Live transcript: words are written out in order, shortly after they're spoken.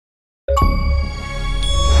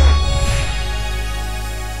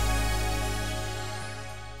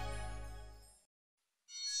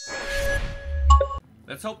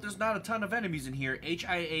Let's hope there's not a ton of enemies in here.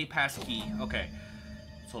 HIA passkey. Okay.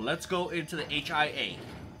 So let's go into the HIA.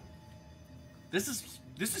 This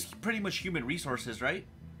is pretty much human resources, right?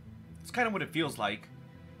 It's kind of what it feels like.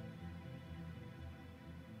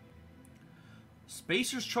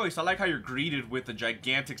 Spacer's Choice. I like how you're greeted with the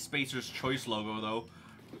gigantic Spacer's Choice logo, though,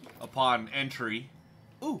 upon entry.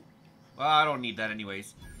 Ooh. Well, I don't need that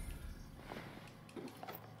anyways.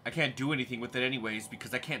 I can't do anything with it anyways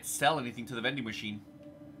because I can't sell anything to the vending machine.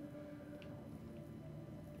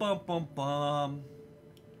 Bum, bum, bum.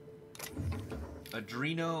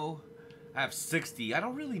 Adreno. I have 60. I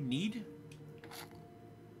don't really need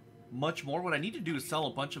much more. What I need to do is sell a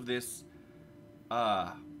bunch of this,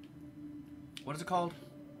 what is it called?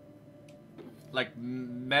 Like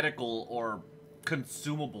medical or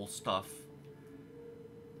consumable stuff.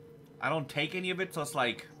 I don't take any of it, so it's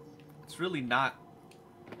like, it's really not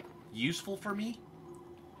useful for me.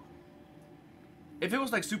 If it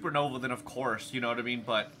was like Supernova, then of course, you know what I mean,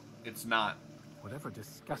 but it's not. Whatever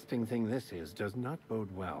disgusting thing this is does not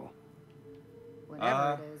bode well.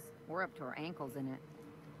 Whatever it is, we're up to our ankles in it.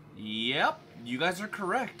 Yep, you guys are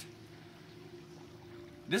correct.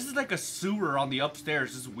 This is like a sewer on the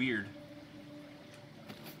upstairs. This is weird.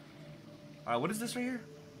 Alright, what is this right here?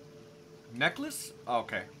 Necklace? Oh,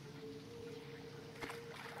 okay.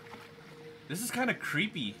 This is kind of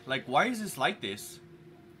creepy. Like, why is this like this?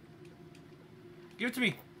 Give it to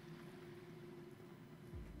me.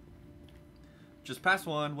 Just pass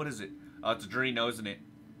one. What is it? Oh, it's Adreno, isn't it?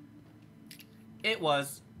 It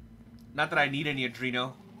was. Not that I need any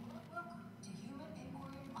Adreno.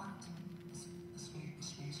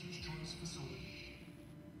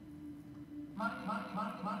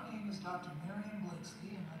 My name is Dr. Marion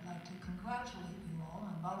Blakeslee, and I'd like to congratulate you all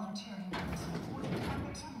on volunteering for this important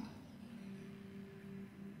activity.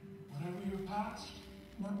 Whatever your past,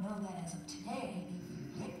 know that as of today,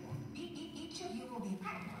 each of you will be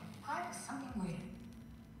part of something greater.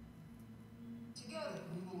 Together,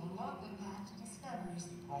 we will unlock the path to discoveries.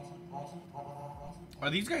 Are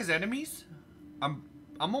these guys enemies? I'm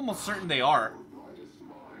almost certain they are.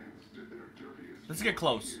 Let's get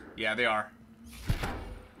close. Yeah, they are.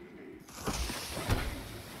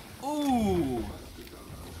 Ooh.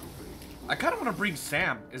 I kind of want to bring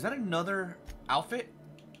Sam. Is that another outfit?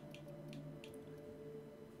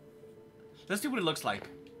 Let's see what it looks like.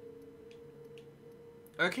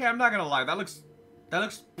 Okay, I'm not gonna lie. That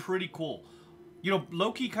looks pretty cool. You know,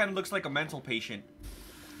 Loki kind of looks like a mental patient.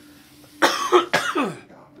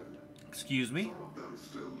 Excuse me.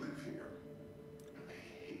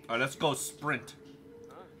 Alright, let's go sprint.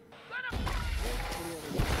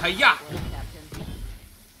 Hiya!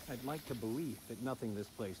 I'd like to believe that nothing this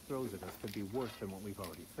place throws at us could be worse than what we've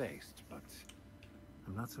already faced, but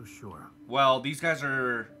I'm not so sure. Well, these guys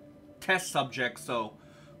are test subjects, so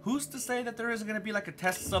who's to say that there isn't going to be like a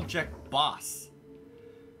test subject boss?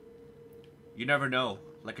 You never know.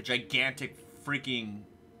 Like a gigantic freaking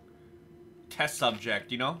test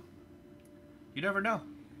subject, you know? You never know.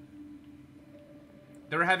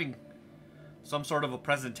 They were having some sort of a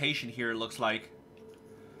presentation here, it looks like.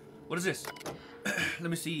 What is this? Let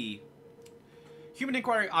me see. Human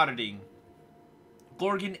Inquiry Auditing.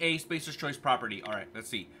 Gorgon A Spacer's Choice Property. Alright, let's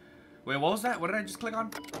see. Wait, what was that? What did I just click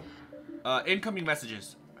on? Incoming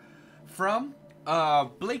messages. From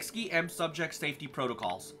Blakesky M Subject Safety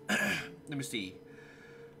Protocols. Let me see.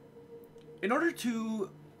 In order to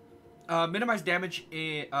minimize damage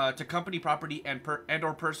to company property and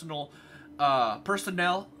or personnel,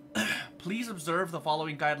 please observe the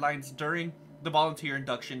following guidelines during the volunteer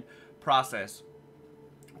induction process.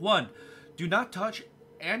 1. Do not touch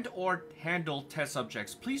and or handle test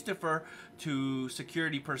subjects. Please defer to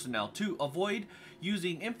security personnel. 2. Avoid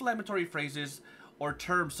using inflammatory phrases or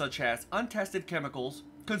terms such as untested chemicals,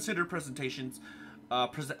 consider presentations,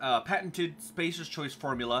 patented Spacer's Choice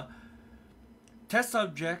formula, test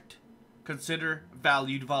subject, consider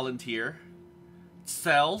valued volunteer,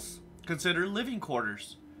 cells, consider living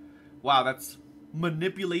quarters. Wow, that's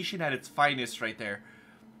manipulation at its finest right there.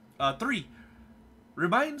 3.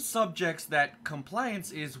 Remind subjects that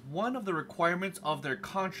compliance is one of the requirements of their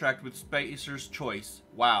contract with Spacer's Choice.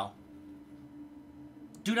 Wow.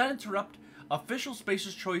 Do not interrupt official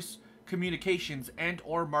Spacer's Choice communications and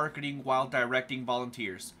or marketing while directing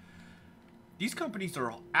volunteers. These companies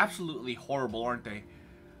are absolutely horrible, aren't they?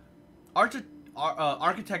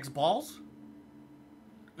 Architect's balls?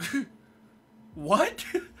 What?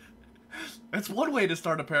 That's one way to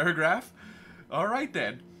start a paragraph. Alright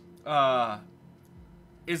then.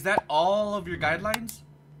 Is that all of your guidelines?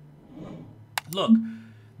 Look,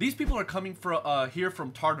 these people are coming here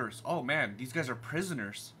from Tartarus. Oh man, these guys are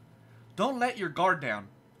prisoners. Don't let your guard down.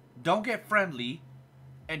 Don't get friendly,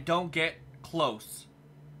 and don't get close.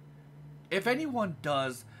 If anyone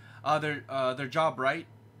does their job right,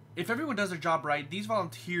 if everyone does their job right, these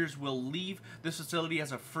volunteers will leave this facility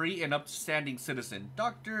as a free and upstanding citizen.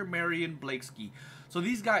 Dr. Marion Blakesky. So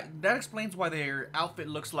these guys, that explains why their outfit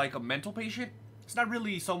looks like a mental patient. It's not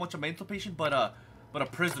really so much a mental patient, but a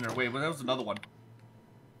prisoner. Wait, well, that was another one.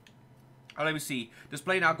 Let me see.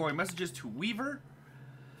 Displaying outgoing messages to Weaver.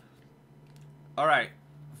 Alright.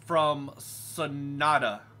 From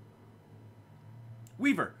Sonata.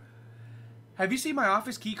 Weaver. Have you seen my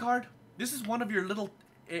office key card? This is one of your little...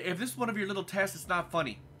 If this is one of your little tests, it's not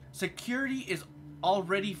funny. Security is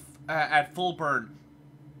already at full burn.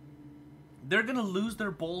 They're gonna lose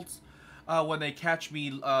their bolts when they catch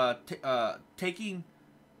me taking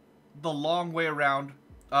the long way around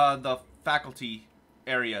the faculty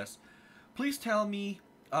areas. Please tell me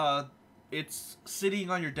it's sitting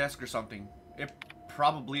on your desk or something. It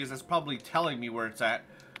probably is. It's probably telling me where it's at.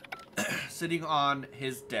 Sitting on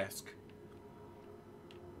his desk.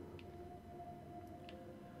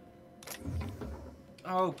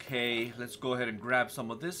 Okay, let's go ahead and grab some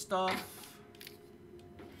of this stuff.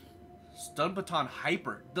 Stun Baton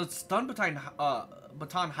Hyper. The Stun Baton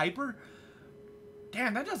Hyper?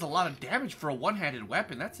 Damn, that does a lot of damage for a one-handed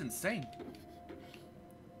weapon. That's insane.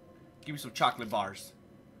 Give me some chocolate bars.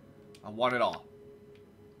 I want it all.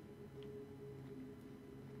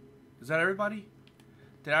 Is that everybody?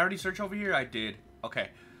 Did I already search over here? I did. Okay.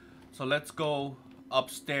 So let's go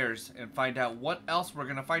upstairs and find out what else we're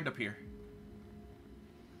gonna find up here.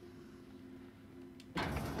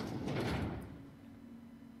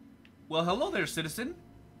 Well, hello there, citizen.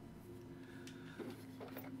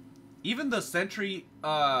 Even the Sentry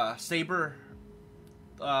Saber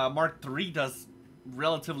Mark III does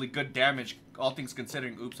relatively good damage, all things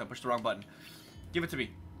considering. Oops, I pushed the wrong button. Give it to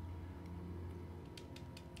me.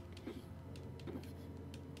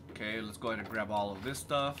 Okay, let's go ahead and grab all of this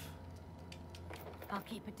stuff. I'll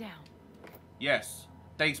keep it down. Yes.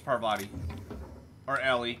 Thanks, Parvati. Or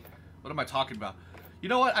Ellie. What am I talking about? You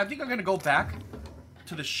know what? I think I'm going to go back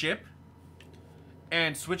to the ship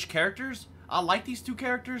and switch characters. I like these two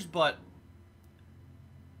characters, but...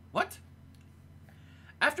 What?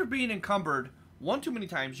 After being encumbered one too many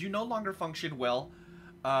times, you no longer function well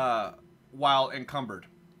while encumbered.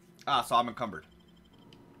 Ah, so I'm encumbered.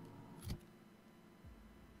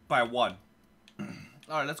 By one.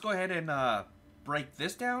 Alright, let's go ahead and break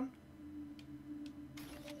this down.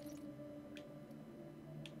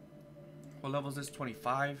 What level is this?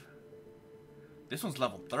 25? This one's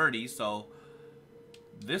level 30, so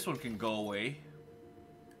this one can go away.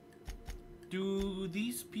 Do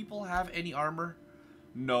these people have any armor?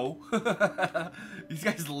 No. These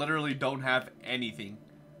guys literally don't have anything.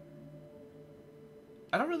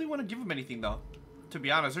 I don't really want to give them anything, though. To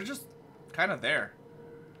be honest, they're just kind of there.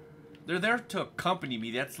 They're there to accompany me.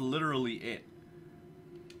 That's literally it.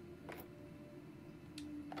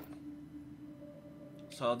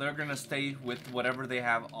 So they're gonna stay with whatever they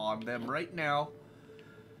have on them right now.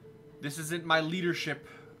 This isn't my leadership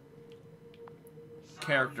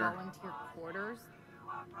character. Volunteer quarters?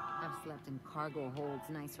 I've slept in cargo holds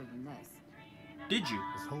nicer than this. Did you?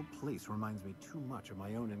 This whole place reminds me too much of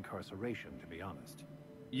my own incarceration, to be honest.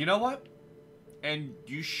 You know what? And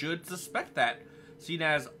you should suspect that, seeing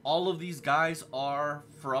as all of these guys are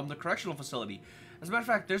from the correctional facility. As a matter of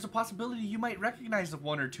fact, there's a possibility you might recognize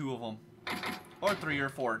one or two of them. Or 3 or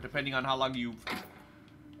 4, depending on how long you've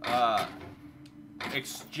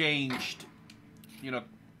exchanged, you know,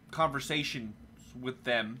 conversations with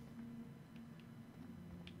them.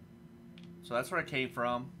 So that's where I came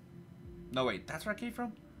from. No, wait, that's where I came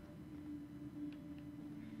from?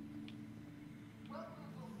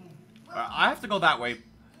 I have to go that way.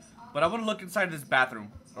 But I want to look inside this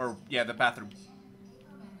bathroom. Or, yeah, the bathroom.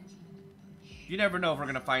 You never know if we're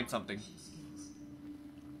going to find something.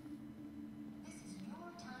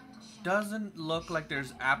 Doesn't look like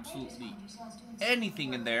there's absolutely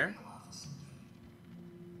anything in there.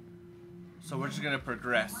 So we're just going to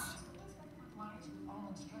progress.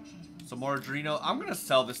 Some more Adreno. I'm going to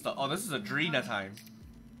sell this stuff. Oh, this is Adrena time.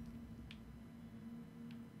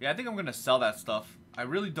 Yeah, I think I'm going to sell that stuff. I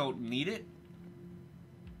really don't need it.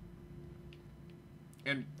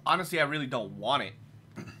 And honestly, I really don't want it.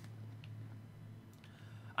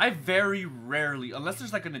 I very rarely, unless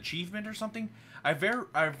there's like an achievement or something, I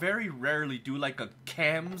very rarely do like a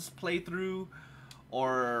cams playthrough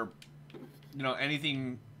or, you know,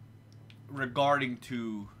 anything regarding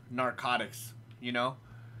to narcotics, you know,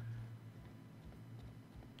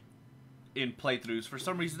 in playthroughs. For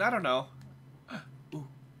some reason, I don't know. Ooh,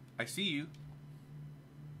 I see you.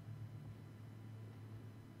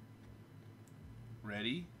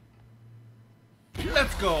 Ready?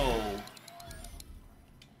 Let's go!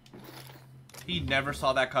 He never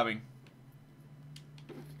saw that coming.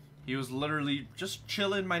 He was literally just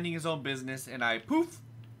chilling, minding his own business, and I, poof,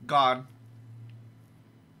 gone.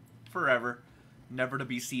 Forever. Never to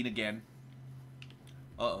be seen again.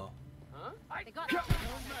 Uh-oh.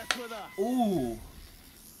 Ooh.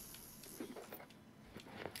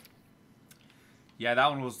 Yeah, that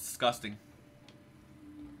one was disgusting.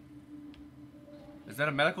 Is that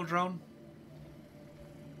a medical drone?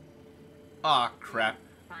 Ah, crap.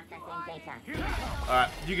 Alright,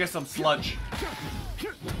 you get some sludge.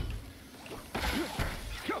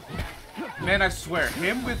 Man, I swear,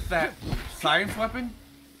 him with that science weapon?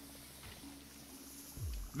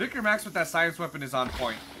 Vicar Max with that science weapon is on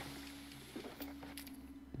point.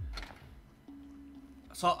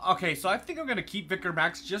 So, okay, so I think I'm gonna keep Vicar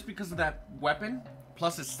Max just because of that weapon,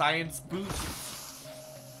 plus his science boost.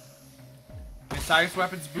 His science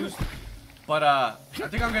weapons boost. But, I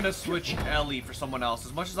think I'm gonna switch Ellie for someone else.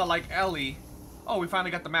 As much as I like Ellie... Oh, we finally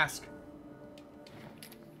got the mask.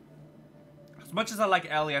 As much as I like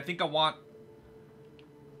Ellie, I think I want...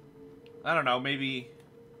 I don't know, maybe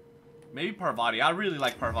Parvati. I really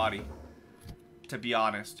like Parvati, to be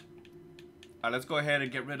honest. Alright, let's go ahead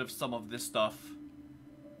and get rid of some of this stuff.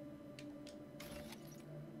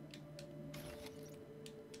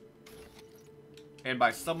 And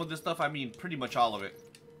by some of this stuff, I mean pretty much all of it.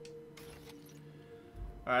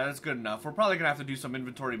 Alright, that's good enough. We're probably gonna have to do some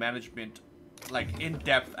inventory management, like, in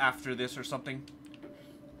depth after this or something.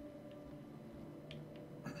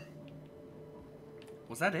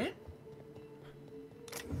 Was that it?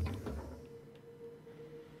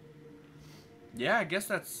 Yeah, I guess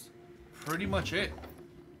that's pretty much it.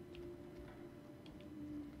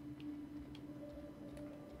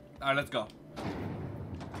 Alright, let's go.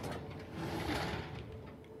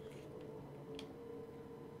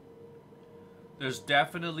 There's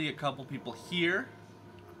definitely a couple people here,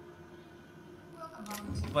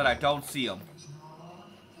 but I don't see them.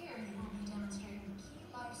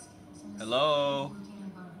 Hello?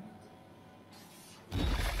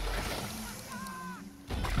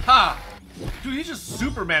 Ha! Dude, he just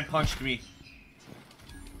Superman punched me.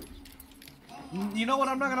 You know what?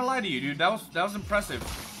 I'm not gonna lie to you, dude. That was impressive.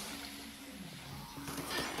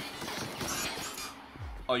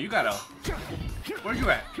 Oh, you gotta... Where you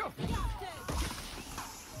at?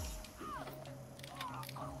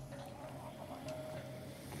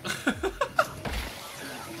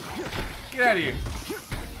 Get out of here.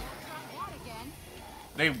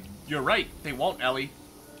 You're right. They won't, Ellie.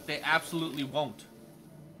 They absolutely won't.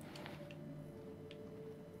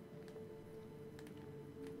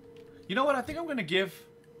 You know what? I think I'm gonna give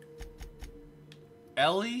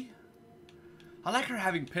Ellie... I like her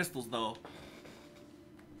having pistols, though.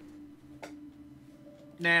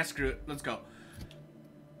 Nah, screw it. Let's go.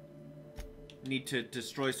 Need to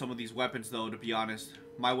destroy some of these weapons, though, to be honest.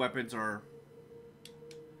 My weapons are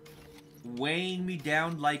weighing me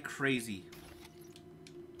down like crazy.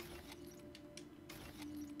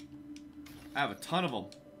 I have a ton of them.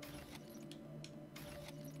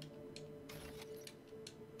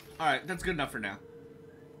 Alright, that's good enough for now.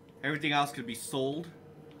 Everything else could be sold.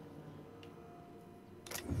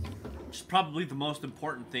 Which is probably the most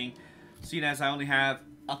important thing, seeing as I only have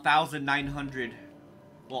 1,900,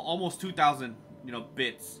 well, almost 2,000, you know,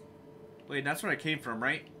 bits. Wait, that's where I came from,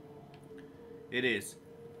 right? It is.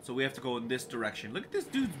 So we have to go in this direction. Look at this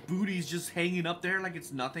dude's booties just hanging up there like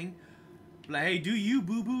it's nothing. Like, hey, do you,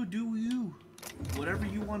 boo-boo, do you. Whatever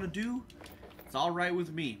you want to do, it's alright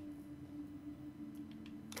with me.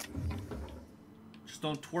 Just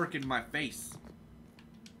don't twerk in my face.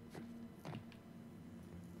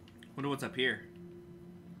 Wonder what's up here.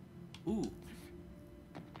 Ooh.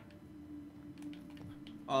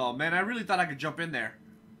 Oh, man, I really thought I could jump in there.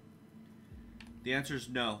 The answer is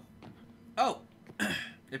no. Oh!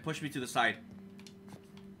 It pushed me to the side.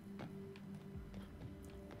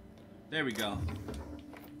 There we go.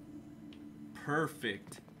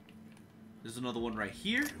 Perfect. There's another one right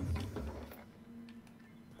here.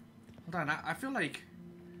 Hold on, I feel like...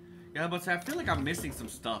 Yeah, but I feel like I'm missing some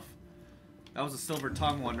stuff. That was a silver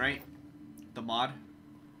tongue one, right? The mod.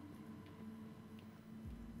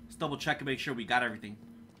 Let's double check and make sure we got everything.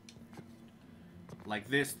 Like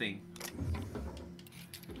this thing.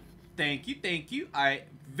 Thank you, thank you. I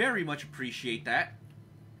very much appreciate that.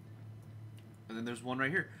 And then there's one right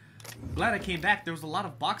here. Glad I came back. There was a lot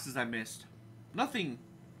of boxes I missed. Nothing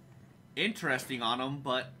interesting on them,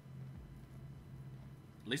 but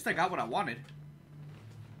at least I got what I wanted.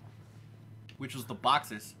 Which was the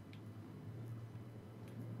boxes.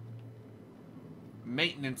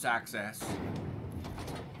 Maintenance access.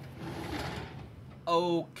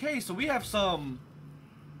 Okay, so we have some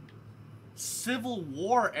Civil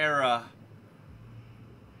War era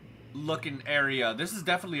looking area. This is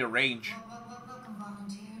definitely a range. Welcome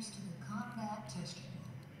volunteers to the combat test unit.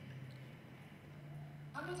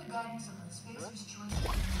 Under the guidance of the Spacer's Choice.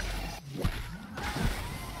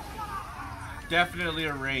 Definitely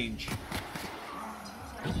a range.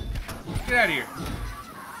 Get out of here.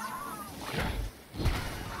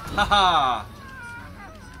 Haha.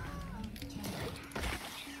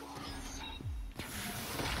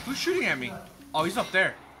 Who's shooting at me? Oh, he's up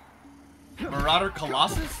there. Marauder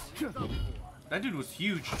Colossus? That dude was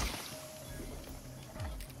huge.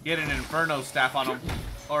 He had an Inferno staff on him.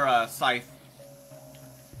 Or a scythe.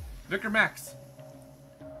 Vicar Max.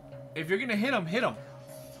 If you're gonna hit him, hit him.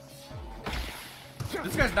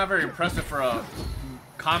 This guy's not very impressive for a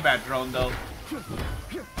combat drone, though.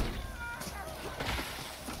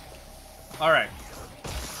 Alright.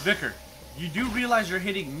 Vicar, you do realize you're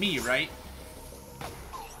hitting me, right?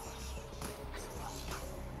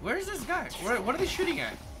 Where is this guy? What are they shooting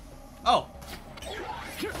at? Oh. Someone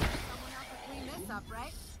else will clean this up,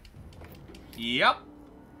 right? Yep.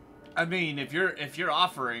 I mean, if you're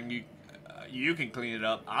offering, you can clean it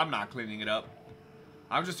up. I'm not cleaning it up.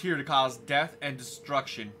 I'm just here to cause death and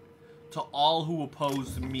destruction to all who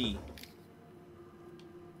oppose me.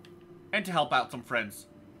 And to help out some friends.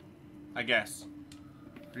 I guess.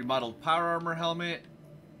 Remodeled power armor helmet.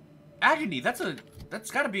 Agony, that's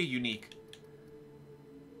gotta be a unique.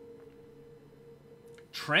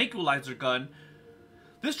 Tranquilizer gun.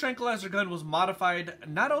 This tranquilizer gun was modified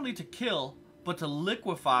not only to kill, but to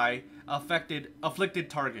liquefy afflicted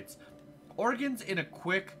targets. Targets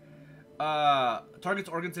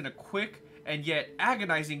organs in a quick and yet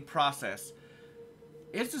agonizing process.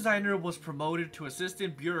 Its designer was promoted to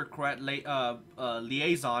assistant bureaucrat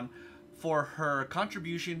liaison for her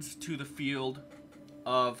contributions to the field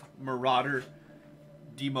of marauder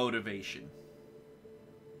demotivation.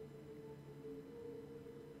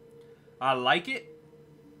 I like it.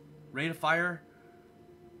 Rate of fire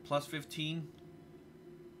plus 15.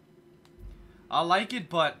 I like it,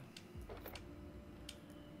 but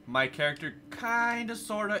my character kinda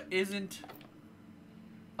sorta isn't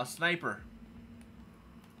a sniper.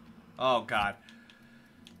 Oh god.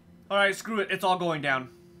 Alright, screw it. It's all going down.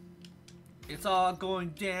 It's all going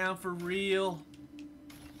down for real.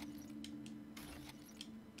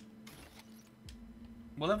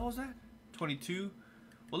 What level was that? 22?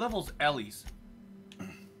 What level's Ellie's?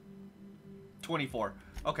 24.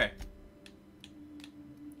 Okay.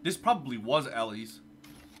 This probably was Ellie's.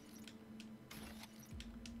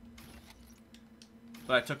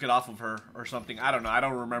 But I took it off of her or something. I don't know. I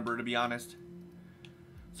don't remember, to be honest.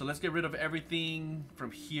 So let's get rid of everything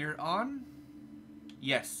from here on.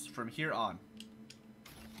 Yes, from here on.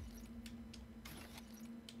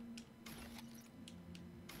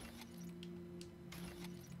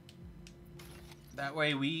 That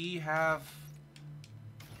way we have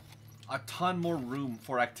a ton more room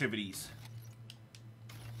for activities.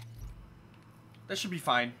 That should be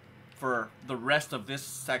fine for the rest of this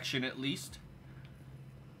section at least.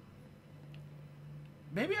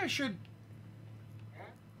 Maybe I should...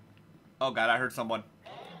 Oh god, I heard someone.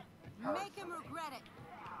 Make him regret it.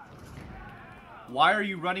 Why are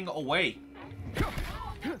you running away?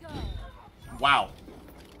 Wow.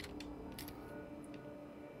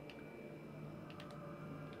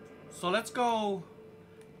 So let's go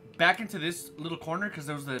back into this little corner because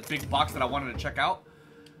there was a big box that I wanted to check out.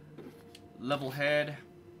 Level head.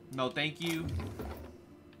 No, thank you.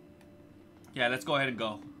 Yeah, let's go ahead and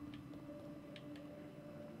go.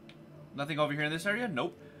 Nothing over here in this area?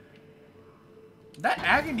 Nope. That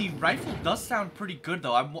agony rifle does sound pretty good,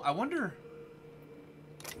 though. I wonder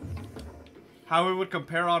how it would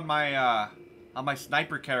compare on my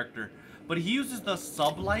sniper character. But he uses the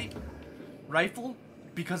sublight rifle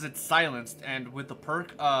because it's silenced, and with the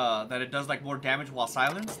perk that it does like more damage while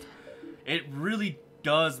silenced, it really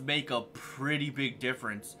does make a pretty big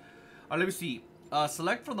difference. Let me see.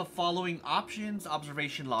 Select from the following options.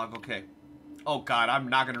 Observation log. Okay. Oh god, I'm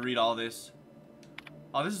not gonna read all this.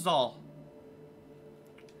 Oh, this is all.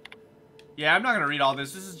 Yeah, I'm not gonna read all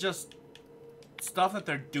this. This is just stuff that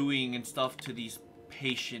they're doing and stuff to these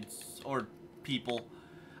patients or people.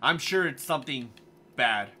 I'm sure it's something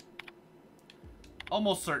bad.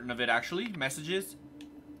 Almost certain of it, actually. Messages.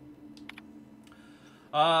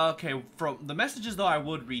 Okay, from the messages, though, I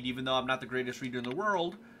would read, even though I'm not the greatest reader in the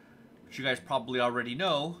world, which you guys probably already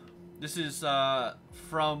know. This is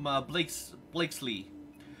from Blakesley.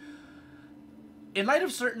 In light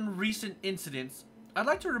of certain recent incidents, I'd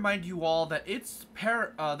like to remind you all that it is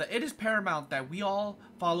paramount that we all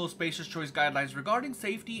follow Spacer's Choice guidelines regarding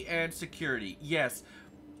safety and security. Yes,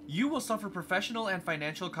 you will suffer professional and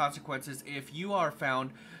financial consequences if you are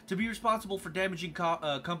found to be responsible for damaging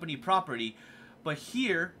company property, but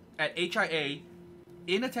here at HIA,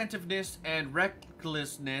 inattentiveness and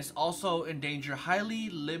recklessness also endanger highly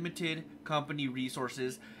limited company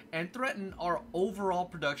resources and threaten our overall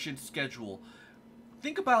production schedule.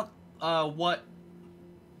 Think about what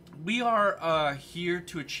we are here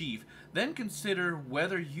to achieve. Then consider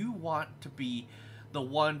whether you want to be the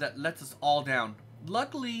one that lets us all down.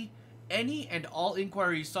 Luckily, any and all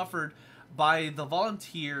inquiries suffered by the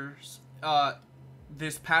volunteers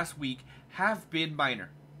this past week have been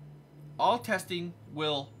minor. All testing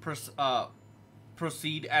will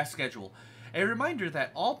proceed as scheduled. A reminder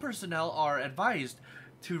that all personnel are advised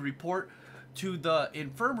to report to the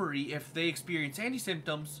infirmary if they experience any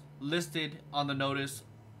symptoms listed on the notice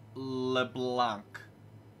LeBlanc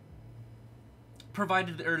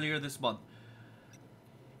provided earlier this month.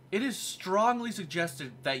 It is strongly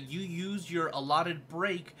suggested that you use your allotted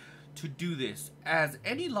break to do this, as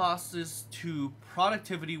any losses to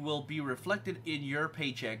productivity will be reflected in your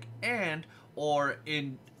paycheck and or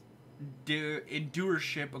in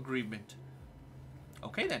endurership agreement.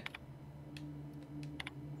 Okay then.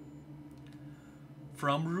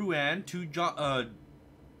 From Ruan to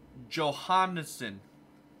Johansson.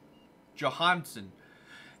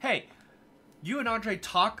 Hey, you and Andre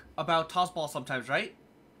talk about tossball sometimes, right?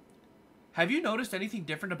 Have you noticed anything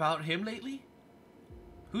different about him lately?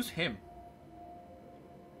 Who's him?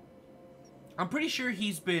 I'm pretty sure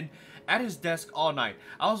he's been at his desk all night.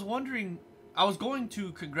 I was going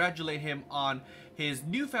to congratulate him on his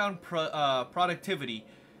newfound productivity,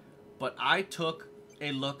 but I took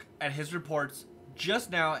a look at his reports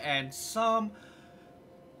just now, and some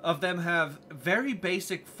of them have very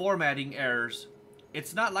basic formatting errors.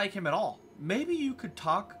 It's not like him at all. Maybe you could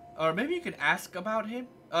talk, or maybe you could ask about him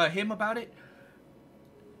about it.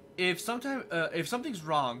 If something's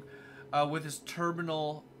wrong with his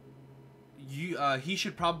terminal, he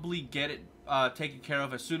should probably get it taken care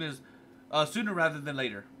of as sooner rather than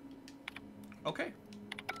later. Okay.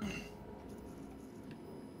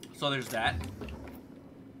 So there's that.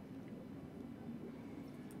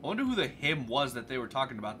 I wonder who the him was that they were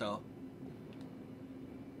talking about, though.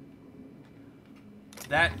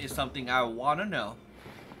 That is something I want to know.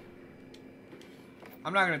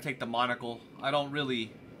 I'm not going to take the monocle. I don't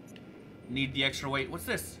really need the extra weight. What's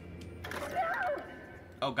this?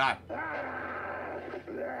 Oh, God.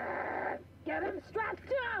 Get him strapped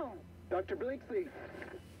down! Dr. Blakeslee.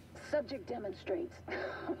 Subject demonstrates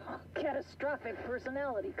catastrophic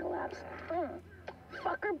personality collapse.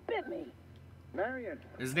 Fucker bit me. Marion.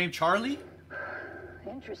 Is his name Charlie?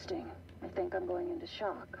 Interesting. I think I'm going into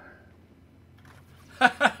shock.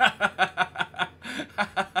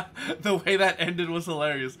 The way that ended was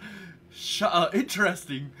hilarious.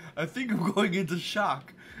 Interesting. I think I'm going into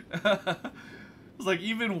shock. It's like,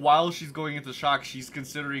 even while she's going into shock, she's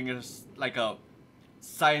considering it as like a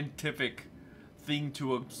scientific thing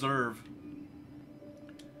to observe.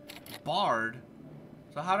 Bard?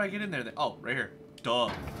 So how do I get in there then? Oh, right here. Duh.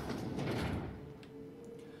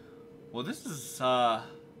 Well, this is, dark.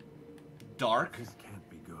 This can't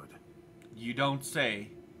be good. You don't say.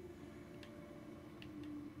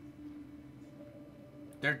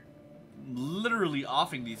 They're literally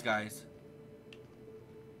offing these guys.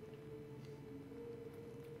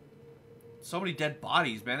 So many dead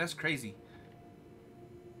bodies, man. That's crazy.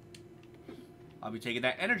 I'll be taking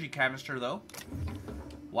that energy canister, though.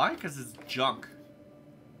 Why? Because it's junk.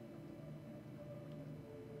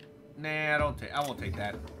 Nah, I won't take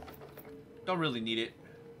that. Don't really need it.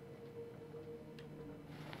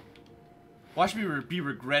 Watch me be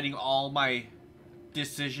regretting all my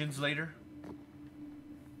decisions later.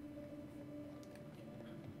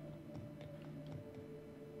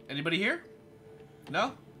 Anybody here?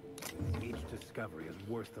 No? Each discovery is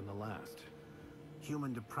worse than the last.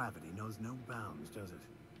 Human depravity knows no bounds, does it?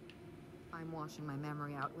 I'm washing my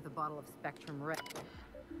memory out with a bottle of Spectrum Red.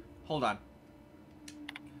 Hold on.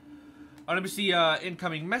 Let me see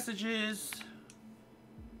incoming messages.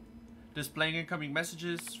 Displaying incoming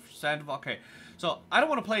messages. Sandoval. Okay. So, I don't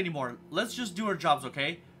want to play anymore. Let's just do our jobs,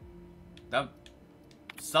 okay?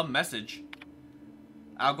 Some message.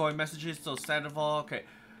 Outgoing messages. So, Sandoval. Okay.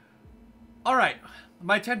 Alright.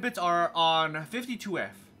 My 10 bits are on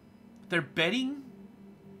 52F. They're betting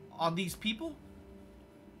on these people?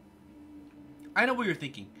 I know what you're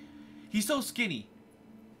thinking. He's so skinny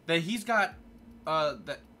that he's got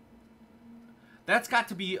That's got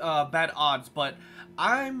to be bad odds, but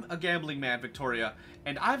I'm a gambling man, Victoria,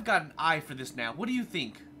 and I've got an eye for this now. What do you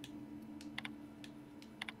think?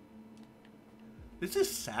 This is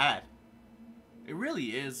sad. It really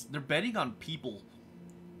is. They're betting on people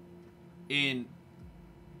in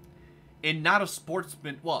not a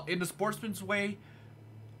sportsman, well, in a sportsman's way,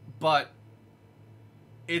 but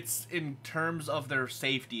it's in terms of their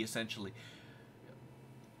safety, essentially.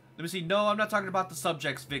 Let me see. No, I'm not talking about the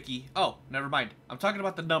subjects, Vicky. Oh, never mind. I'm talking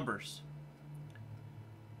about the numbers.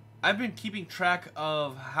 I've been keeping track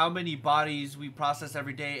of how many bodies we process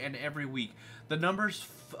every day and every week. The numbers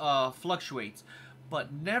fluctuates,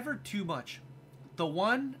 but never too much. The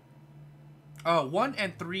 1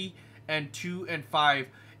 and 3 and 2 and 5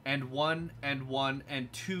 and 1 and 1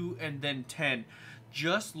 and 2 and then 10.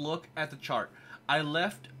 Just look at the chart I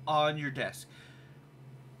left on your desk.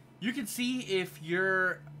 You can see if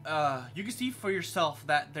you're you can see for yourself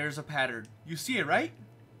that there's a pattern. You see it, right?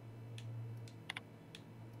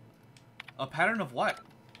 A pattern of what?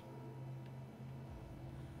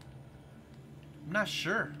 I'm not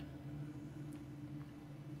sure.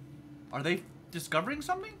 Are they discovering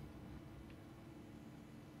something?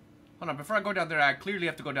 Hold on, before I go down there, I clearly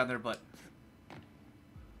have to go down there, but...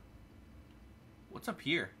 What's up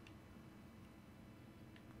here?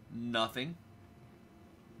 Nothing.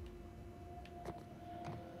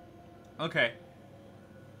 Okay.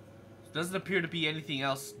 Doesn't appear to be anything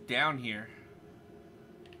else down here.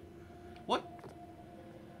 What?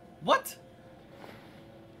 What?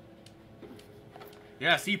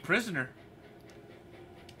 Yeah, see, prisoner.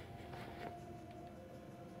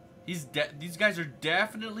 These guys are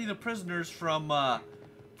definitely the prisoners from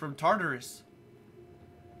Tartarus.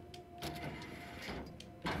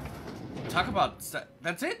 Talk about...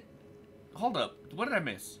 That's it? Hold up. What did I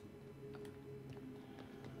miss?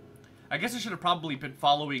 I guess I should have probably been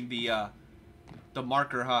following the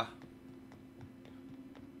marker, huh?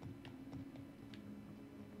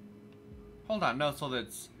 Hold on, no, so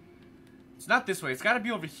that's... It's not this way. It's got to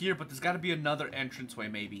be over here, but there's got to be another entranceway,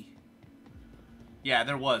 maybe. Yeah,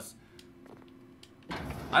 there was.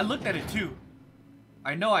 I looked at it, too.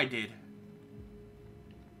 I know I did.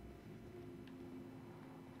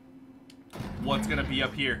 What's gonna be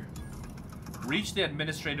up here? Reach the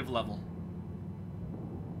administrative level.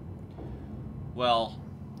 Well,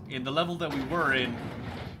 in the level that we were in,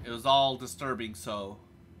 it was all disturbing, so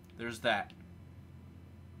there's that.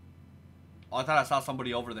 Oh, I thought I saw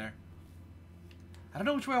somebody over there. I don't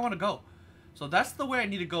know which way I want to go. So that's the way I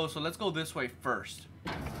need to go, so let's go this way first.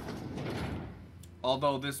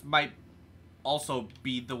 Although this might also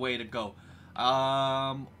be the way to go.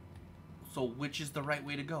 So which is the right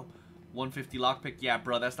way to go? 150 lockpick? Yeah,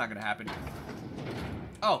 bro, that's not gonna happen.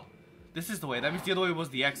 Oh, this is the way. That means the other way was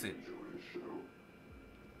the exit.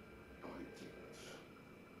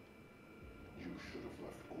 You should have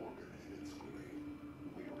left Gorgon in its grave,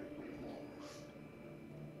 where it belongs.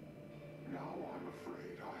 Now I'm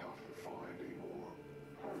afraid I have to find a more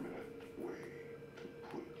permanent way to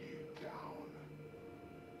put you down.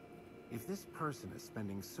 If this person is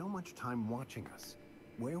spending so much time watching us,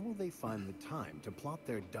 where will they find the time to plot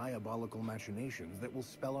their diabolical machinations that will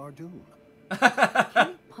spell our doom? Can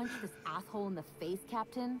you punch this asshole in the face,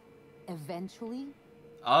 Captain? Eventually?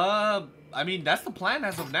 I mean, that's the plan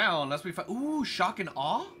as of now, unless we find... Ooh, shock and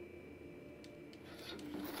awe?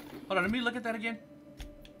 Hold on, let me look at that again.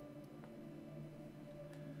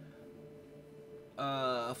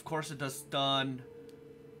 Of course it does stun.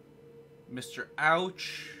 Mr.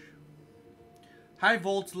 Ouch. High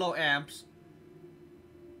volts, low amps.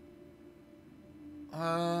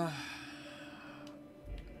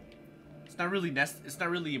 It's not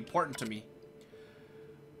really important to me.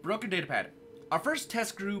 Broken data pad. Our first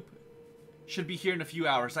test group should be here in a few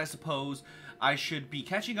hours. I suppose I should be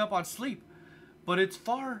catching up on sleep, but it's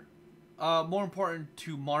far more important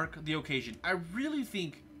to mark the occasion. I really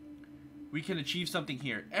think we can achieve something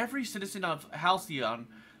here. Every citizen of Halcyon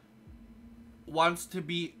wants to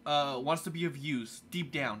be of use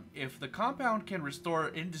deep down. If the compound can restore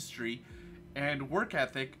industry and work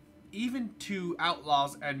ethic, even to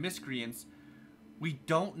outlaws and miscreants, we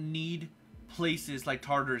don't need places like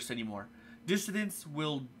Tartarus anymore. Dissidence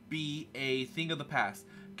will be a thing of the past.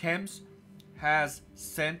 Chems has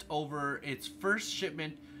sent over its first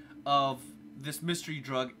shipment of this mystery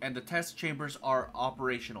drug, and the test chambers are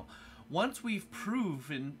operational. Once we've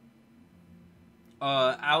proven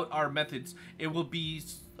out our methods, it will be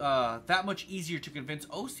that much easier to convince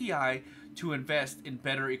OCI to invest in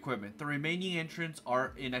better equipment. The remaining entrants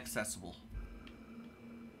are inaccessible.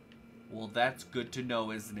 Well, that's good to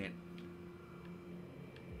know, isn't it?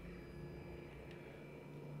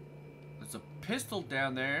 There's a pistol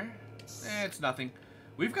down there. It's nothing.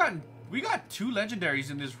 We got 2 legendaries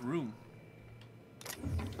in this room.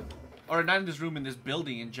 Or not in this room, in this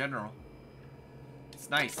building in general. It's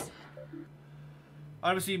nice.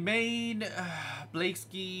 Obviously, main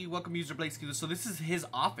Blakesky, welcome user Blakesky. So this is his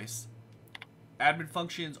office. Admin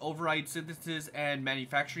functions, override synthesis, and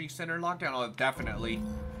manufacturing center lockdown. Oh, definitely.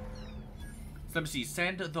 So let me see.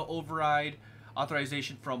 Send the override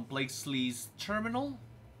authorization from Blakeslee's terminal.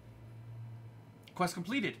 Quest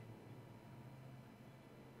completed.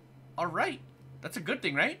 Alright. That's a good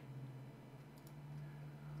thing, right?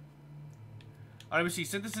 Alright, let me see.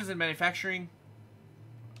 Synthesis and manufacturing.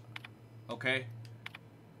 Okay.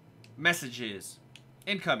 Messages.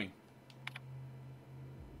 Incoming.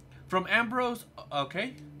 From Ambrose.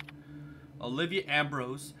 Okay. Olivia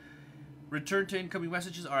Ambrose. Return to incoming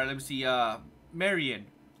messages. Alright, let me see. Marion.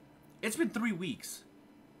 It's been 3 weeks.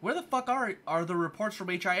 Where the fuck are the reports from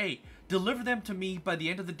HIA? Deliver them to me by the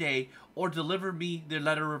end of the day, or deliver me their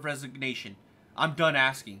letter of resignation. I'm done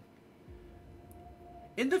asking.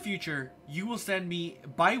 In the future, you will send me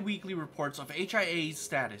bi-weekly reports of HIA's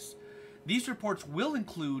status. These reports will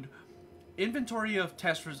include inventory of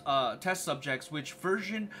test subjects, which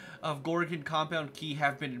version of Gorgon compound key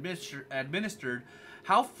have been administered,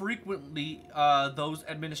 how frequently those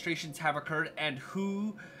administrations have occurred, and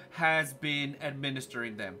who has been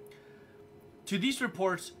administering them. To these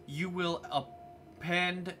reports, you will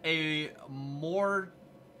append a mortality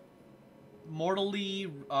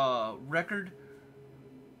record.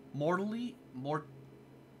 Mortality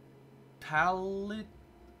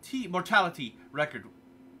record.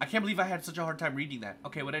 I can't believe I had such a hard time reading that.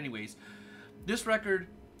 Okay, but anyways, this record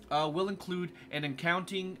will include an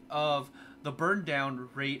accounting of the burn down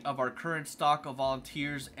rate of our current stock of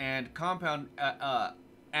volunteers and compound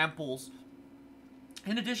amples,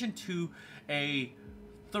 in addition to a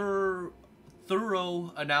thorough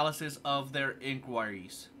analysis of their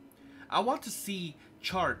inquiries. I want to see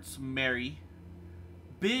charts, Mary.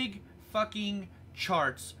 Big fucking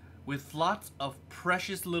charts with lots of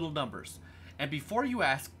precious little numbers. And before you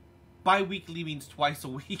ask, bi-weekly means twice a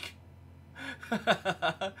week.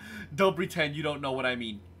 Don't pretend you don't know what I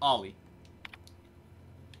mean. Ollie.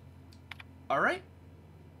 Alright.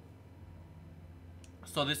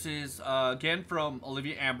 So this is, again, from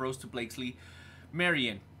Olivia Ambrose to Blakesley.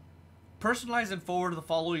 Marion. Personalize and forward the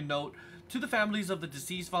following note to the families of the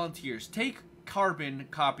deceased volunteers. Take carbon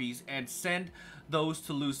copies and send those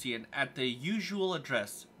to Lucian at the usual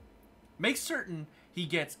address. Make certain he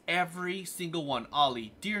gets every single one.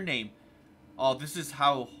 Ollie. Dear name. Oh, this is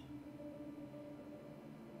how...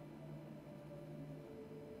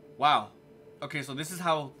 Wow. Okay, so this is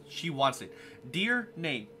how she wants it. Dear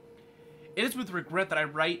name. It is with regret that I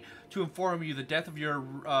write to inform you the death of your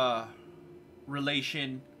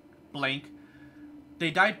relation, blank.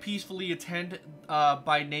 They died peacefully, attended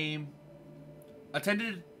by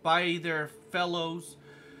their fellows.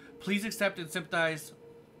 Please accept and sympathize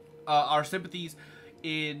our sympathies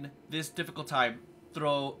in this difficult time.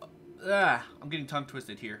 I'm getting tongue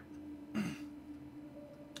twisted here.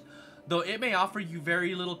 Though it may offer you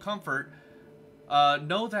very little comfort,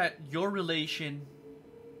 know that your relation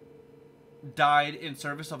died in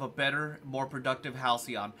service of a better, more productive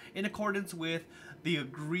Halcyon, in accordance with the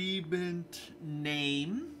agreement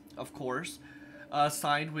name, of course,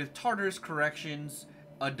 signed with Tartarus Corrections,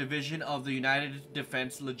 a division of the United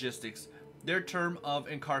Defense Logistics. Their term of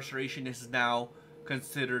incarceration is now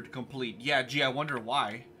considered complete. Yeah, gee, I wonder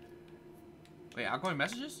why. Wait, outgoing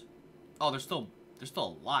messages? Oh, there's still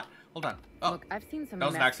a lot. Hold on. Oh, look, I've seen some that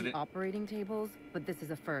was an messy accident. operating tables, but this is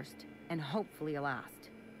a first, and hopefully a last.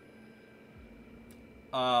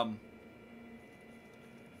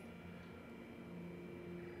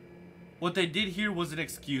 What they did here was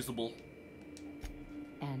inexcusable.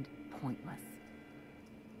 And pointless.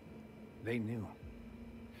 They knew.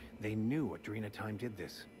 They knew Adrena Time did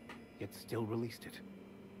this, yet still released it.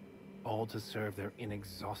 All to serve their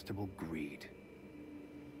inexhaustible greed.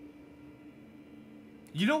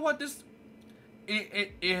 You know what, this...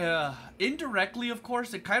 indirectly, of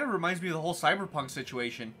course, it kind of reminds me of the whole Cyberpunk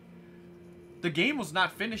situation. The game was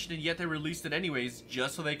not finished, and yet they released it anyways,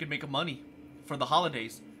 just so they could make money for the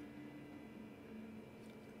holidays.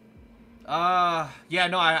 Yeah,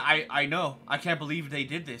 no, I know. I can't believe they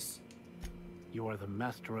did this. You are the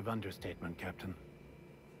master of understatement, Captain.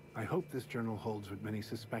 I hope this journal holds what many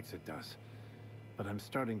suspects it does, but I'm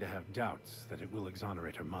starting to have doubts that it will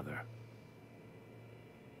exonerate her mother.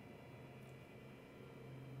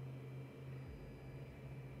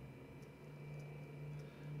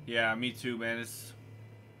 Yeah, me too, man.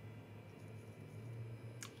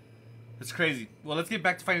 It's crazy. Well, let's get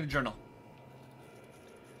back to finding the journal.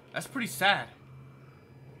 That's pretty sad.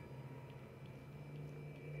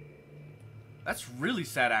 That's really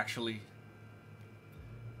sad, actually.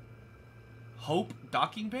 Hope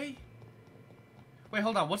Docking Bay? Wait,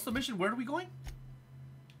 hold on. What's the mission? Where are we going?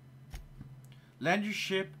 Land your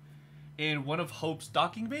ship in one of Hope's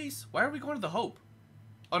docking bays? Why are we going to the Hope?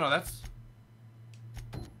 Oh, no, that's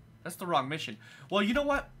the wrong mission. Well, you know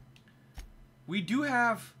what? We do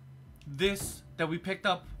have this that we picked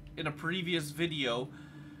up in a previous video.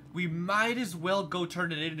 We might as well go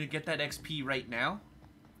turn it in and get that XP right now.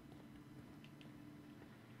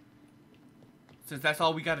 Since that's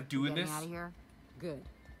all we gotta do in this. Getting out of here? Good.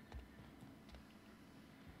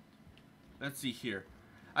 Let's see here.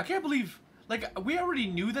 I can't believe, like, we already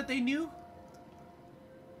knew that they knew.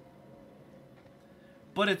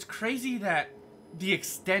 But it's crazy that the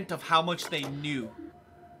extent of how much they knew.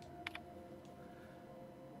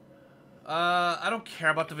 I don't care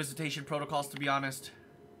about the visitation protocols, to be honest.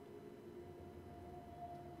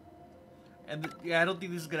 And yeah, I don't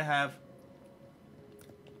think this is gonna have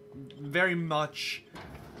very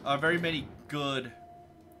many good,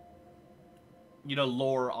 you know,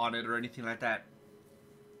 lore on it or anything like that.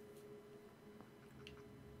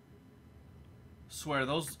 Swear,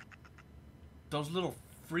 those little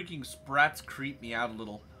freaking sprats creep me out a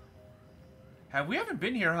little. We haven't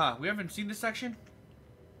been here, huh? We haven't seen this section?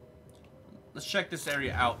 Let's check this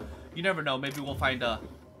area out. You never know, maybe we'll find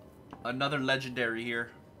another legendary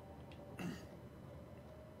here.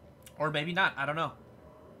 Or maybe not, I don't know.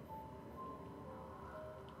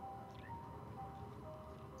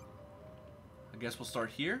 I guess we'll start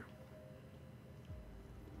here.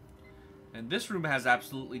 And this room has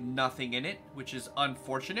absolutely nothing in it, which is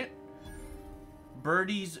unfortunate.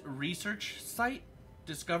 Birdie's research site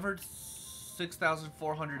discovered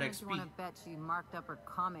 6,400 I XP. want to bet she marked up her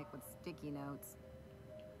comic with sticky notes.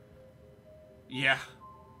 Yeah.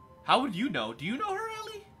 How would you know? Do you know her,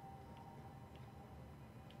 Ellie?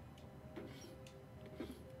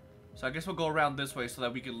 So I guess we'll go around this way so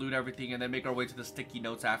that we can loot everything and then make our way to the sticky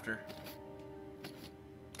notes after.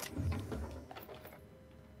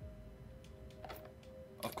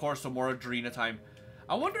 Of course, some more Adrena time.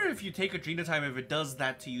 I wonder if you take Adrena time if it does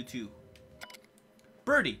that to you too.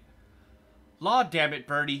 Birdie. Law damn it,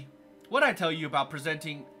 Birdie. What'd I tell you about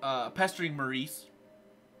pestering Maurice?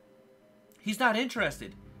 He's not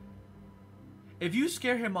interested. If you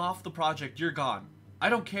scare him off the project, you're gone. I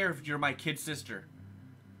don't care if you're my kid sister.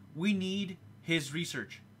 We need his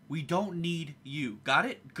research. We don't need you. Got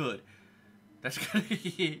it? Good. That's kind of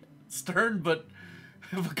stern, but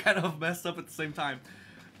kind of messed up at the same time.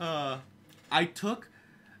 I took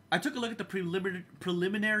a look at the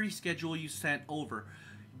preliminary schedule you sent over.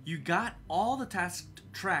 You got all the tasks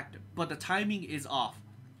tracked, but the timing is off.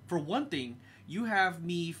 For one thing, you have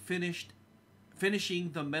me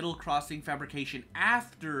finishing the metal crossing fabrication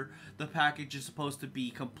after the package is supposed to be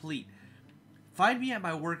complete. Find me at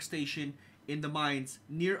my workstation in the mines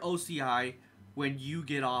near OCI when you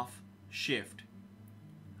get off shift.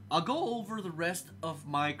 I'll go over the rest of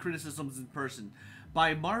my criticisms in person.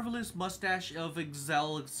 By Marvelous Mustache of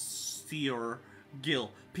Excelsior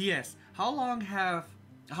Gil. P.S. How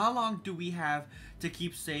long do we have to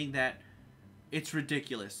keep saying that it's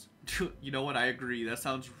ridiculous? You know what? I agree. That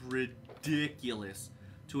sounds ridiculous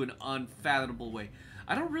to an unfathomable way.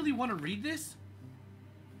 I don't really want to read this.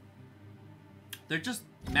 They're just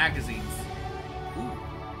magazines. Ooh.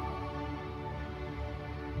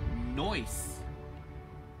 Nice.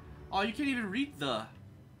 Oh, you can't even read the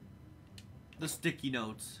sticky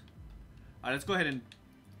notes. Alright, let's go ahead and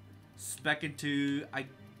spec into, I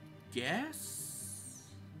guess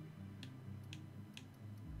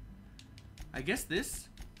this.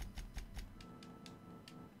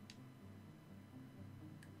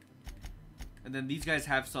 And then these guys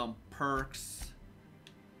have some perks.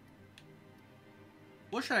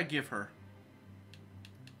 What should I give her?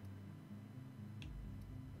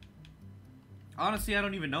 Honestly, I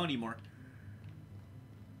don't even know anymore.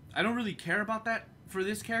 I don't really care about that for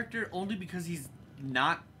this character, only because he's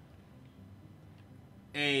not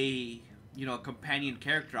a, you know, a companion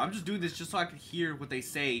character. I'm just doing this just so I can hear what they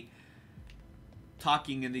say,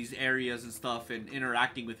 talking in these areas and stuff and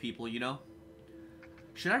interacting with people, you know?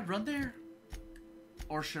 Should I run there?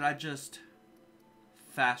 Or should I just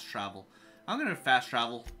fast travel? I'm gonna fast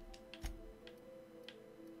travel.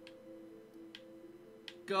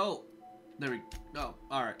 Go. There we go.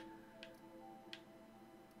 Alright.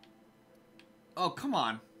 Oh, come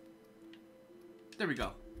on. There we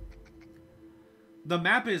go. The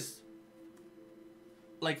map is...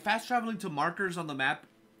 like, fast traveling to markers on the map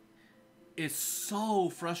is so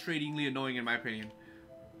frustratingly annoying in my opinion.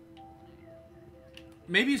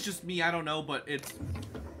 maybe it's just me, I don't know, but it's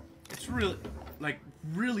really, like,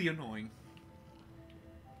 really annoying.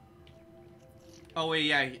 Oh wait,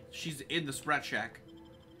 yeah, she's in the Sprat Shack.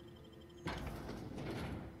 I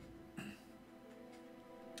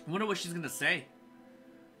wonder what she's gonna say.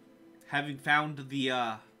 Having found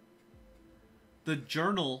the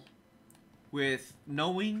journal with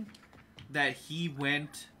knowing that he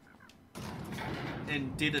went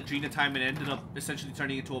and did Adrena time and ended up essentially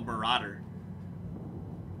turning into a marauder.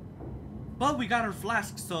 But we got her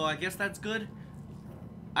flask, so I guess that's good.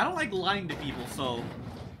 I don't like lying to people, so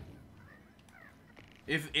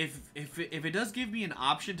if it does give me an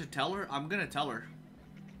option to tell her, I'm gonna tell her.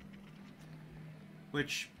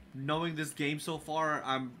 Which, knowing this game so far,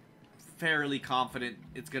 I'm fairly confident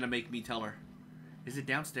it's gonna make me tell her. Is it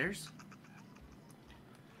downstairs?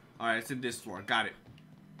 Alright, it's in this floor. Got it.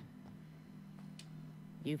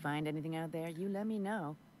 You find anything out there, you let me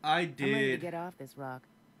know. I I'm ready to did. get off this rock.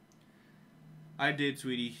 I did,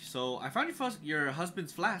 sweetie. So, I found your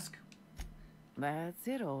husband's flask. That's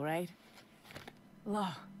it, all right.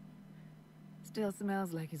 Law. Still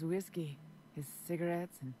smells like his whiskey, his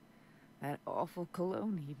cigarettes, and that awful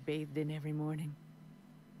cologne he bathed in every morning.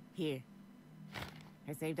 Here.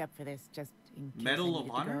 I saved up for this just in case Medal I of needed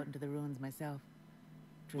to go Honor? out into the ruins myself.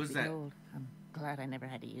 Truth What's be that? told, I'm glad I never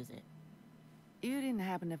had to use it. You didn't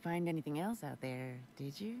happen to find anything else out there,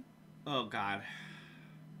 did you? Oh, God.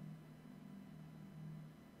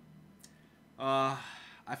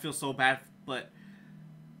 I feel so bad, but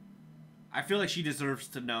I feel like she deserves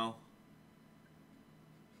to know.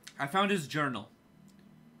 I found his journal.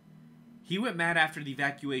 He went mad after the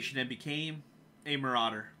evacuation and became a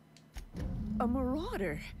marauder. A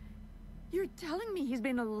marauder? You're telling me he's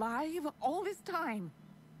been alive all this time?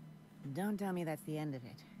 Don't tell me that's the end of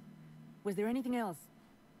it. Was there anything else?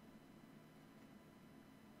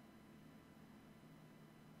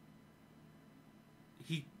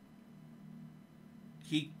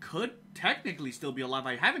 He could technically still be alive.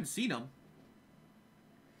 I haven't seen him.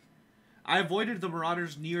 I avoided the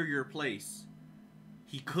marauders near your place.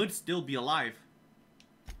 He could still be alive.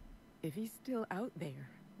 If he's still out there,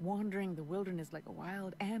 wandering the wilderness like a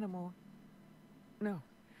wild animal... No,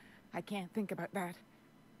 I can't think about that.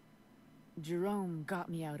 Jerome got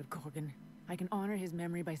me out of Gorgon. I can honor his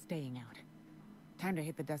memory by staying out. Time to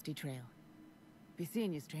hit the dusty trail. Be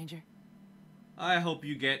seeing you, stranger. I hope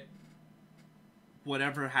you get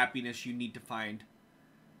whatever happiness you need to find.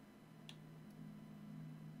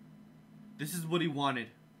 This is what he wanted.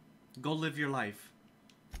 Go live your life.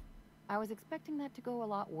 I was expecting that to go a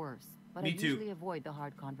lot worse, but Me I too. usually avoid the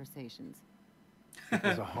hard conversations. It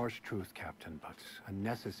was a harsh truth, Captain, but a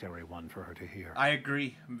necessary one for her to hear. I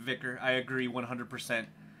agree, Vicar. I agree 100%.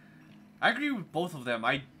 I agree with both of them.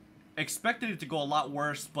 I expected it to go a lot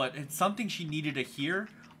worse, but it's something she needed to hear,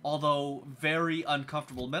 although very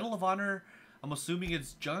uncomfortable. Medal of Honor, I'm assuming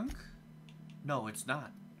it's junk? No, it's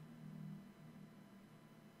not.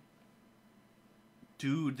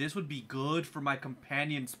 Dude, this would be good for my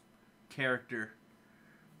companion's character.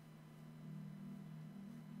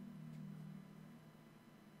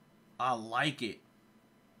 I like it.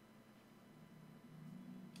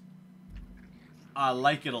 I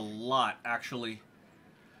like it a lot, actually.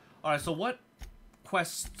 Alright, so what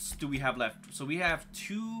quests do we have left? So we have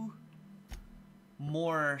 2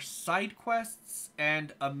 more side quests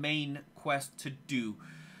and a main quest to do.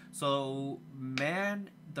 So,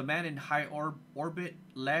 the man in high orbit,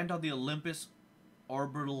 land on the Olympus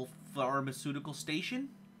orbital pharmaceutical station.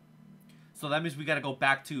 So that means we gotta go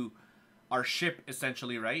back to our ship,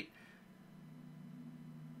 essentially, right?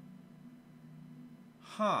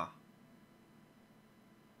 Huh.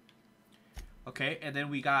 Okay, and then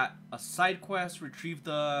we got a side quest, retrieve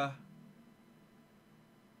the...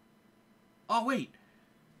 Oh, wait.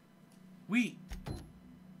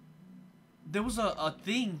 There was a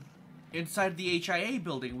thing inside the HIA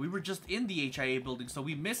building. We were just in the HIA building, so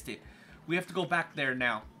we missed it. We have to go back there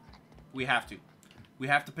now. We have to. We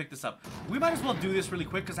have to pick this up. We might as well do this really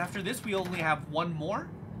quick, because after this, we only have 1 more.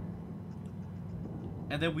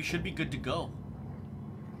 And then we should be good to go.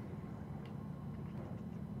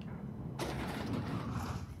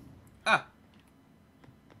 Ah.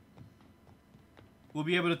 We'll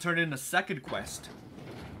be able to turn in a second quest.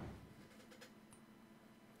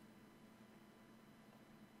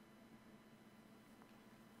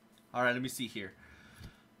 Alright, let me see here.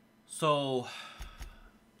 So,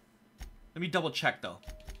 let me double check though.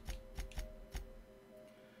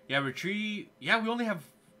 Yeah, retrieve. Yeah, we only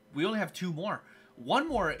have 2 more. 1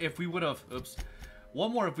 more if we would have. Oops.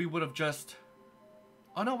 1 more if we would have just.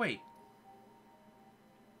 Oh no, wait.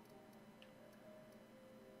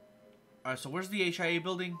 Alright, so where's the HIA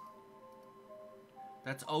building?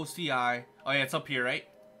 That's OCI. Oh yeah, it's up here, right?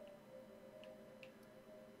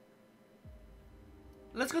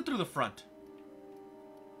 Let's go through the front.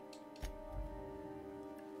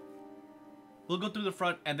 We'll go through the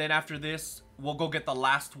front, and then after this, we'll go get the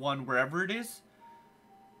last one wherever it is.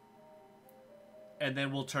 And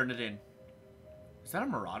then we'll turn it in. Is that a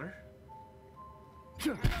marauder?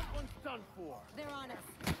 They're on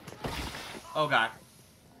us. Oh god.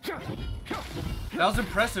 That was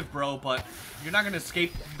impressive, bro, but you're not gonna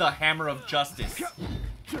escape the hammer of justice.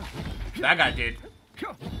 That guy did.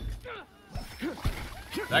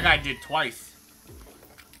 That guy did twice.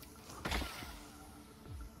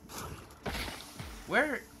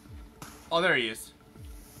 Where? Oh, there he is.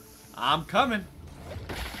 I'm coming.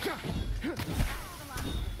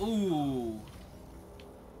 Ooh.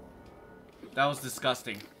 That was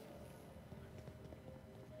disgusting.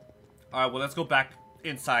 Alright, well, let's go back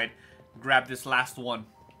inside. Grab this last one.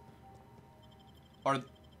 Or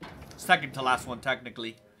second to last one,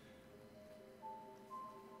 technically.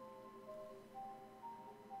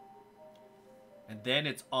 And then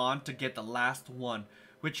it's on to get the last one,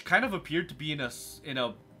 which kind of appeared to be in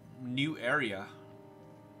a new area.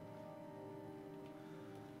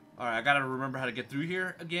 Alright, I gotta remember how to get through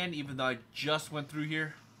here again, even though I just went through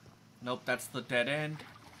here. Nope, that's the dead end.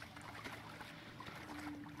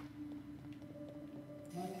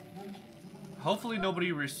 Hopefully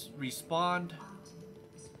nobody respawned.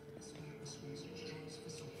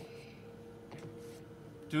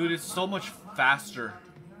 Dude, it's so much faster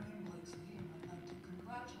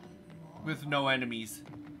with no enemies.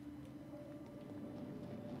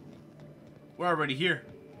 We're already here.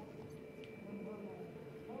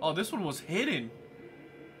 Oh, this one was hidden.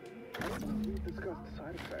 Discuss the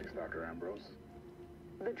side effects, Dr. Ambrose.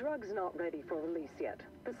 The drug's not ready for release yet.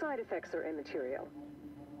 The side effects are immaterial.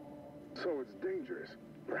 So it's dangerous.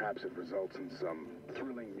 Perhaps it results in some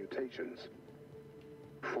thrilling mutations.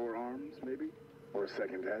 Forearms, maybe? Or a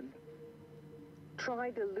second head?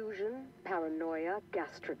 Try delusion, paranoia,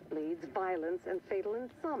 gastric bleeds, violence, and fatal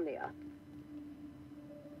insomnia.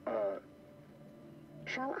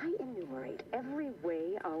 Shall I enumerate every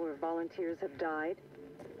way our volunteers have died?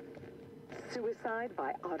 Suicide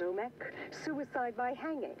by automech, suicide by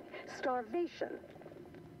hanging, starvation.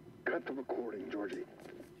 Cut the recording, Georgie.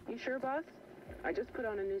 You sure, boss? I just put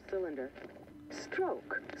on a new cylinder.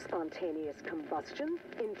 Stroke, spontaneous combustion,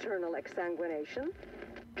 internal exsanguination.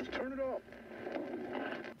 Just turn it off.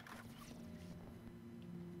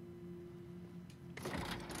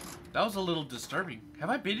 That was a little disturbing. Have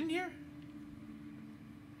I been in here?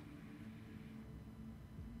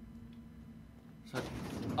 So,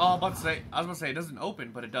 oh, I was about to say it doesn't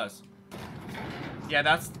open, but it does. Yeah,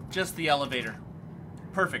 that's just the elevator.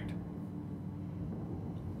 Perfect.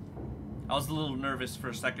 I was a little nervous for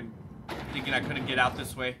a second, thinking I couldn't get out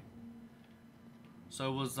this way. So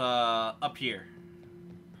it was up here.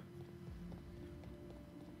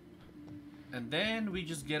 And then we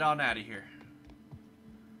just get on out of here.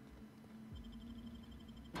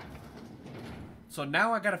 So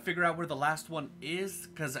now I gotta figure out where the last one is,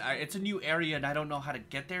 because it's a new area and I don't know how to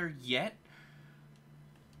get there yet.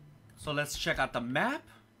 So let's check out the map.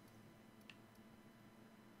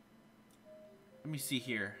 Let me see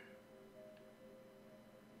here.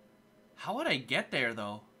 How would I get there,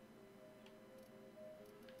 though?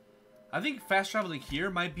 I think fast traveling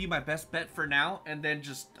here might be my best bet for now, and then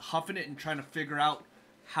just huffing it and trying to figure out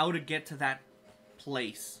how to get to that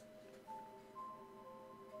place.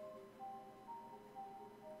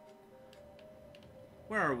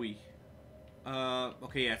 Where are we?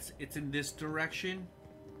 Okay, yes, it's in this direction.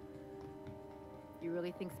 You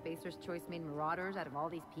really think Spacer's Choice made marauders out of all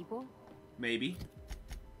these people? Maybe.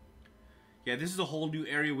 Yeah, this is a whole new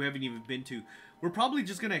area we haven't even been to. We're probably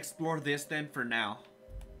just gonna explore this then for now.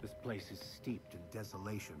 This place is steeped in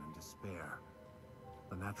desolation and despair.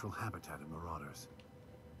 The natural habitat of marauders.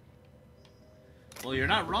 Well, you're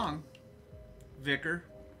not wrong, Vicar.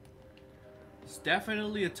 There's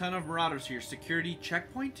definitely a ton of marauders here. Security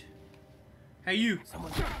checkpoint? Hey, you.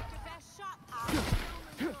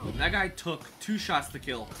 That guy took 2 shots to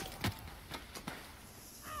kill.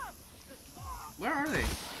 Where are they?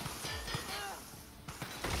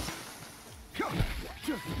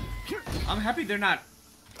 I'm happy they're not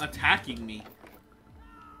attacking me.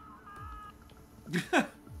 Come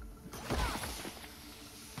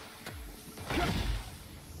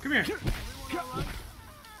here.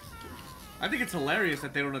 I think it's hilarious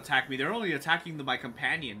that they don't attack me. They're only attacking my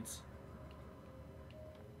companions.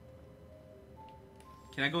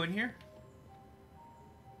 Can I go in here?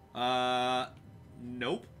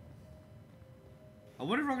 Nope. I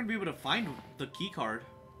wonder if I'm gonna be able to find the key card.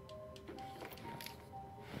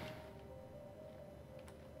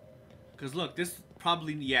 Cause look, this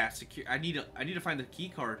probably, yeah, secure. I need to find the key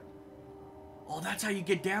card. Oh, that's how you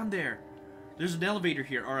get down there. There's an elevator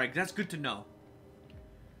here. All right, that's good to know.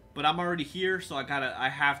 But I'm already here, so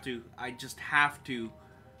I just have to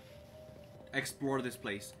explore this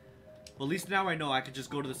place. Well, at least now I know I could just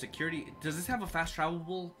go to the security. Does this have a fast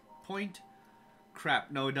travelable point? Crap,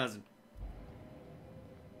 no, it doesn't.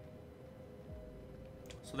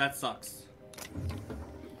 So that sucks.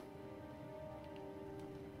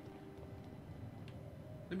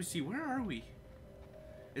 Let me see, where are we?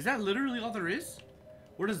 Is that literally all there is?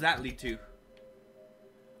 Where does that lead to?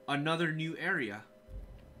 Another new area.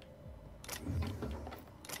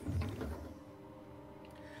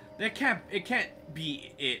 It can't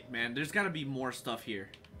be it, man. There's gotta be more stuff here.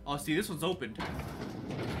 Oh, see, this one's opened.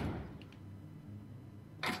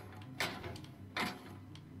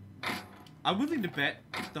 I'm willing to bet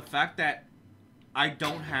the fact that I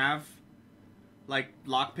don't have, like,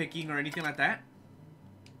 lockpicking or anything like that.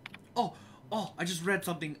 Oh, I just read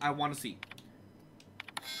something I want to see.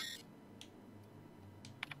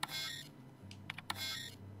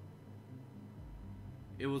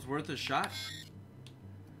 It was worth a shot?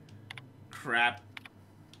 Crap.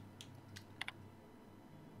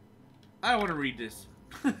 I don't want to read this.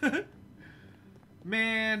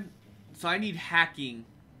 Man. So I need hacking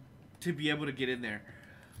to be able to get in there.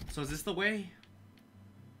 So is this the way?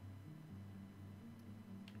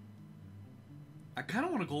 I kind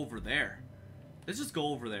of want to go over there. Let's just go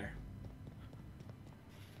over there.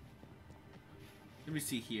 Let me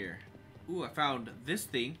see here. Ooh, I found this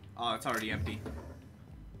thing. Oh, it's already empty.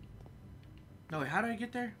 No, wait, how did I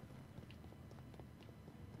get there?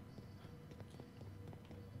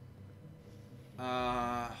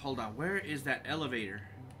 Hold on. Where is that elevator?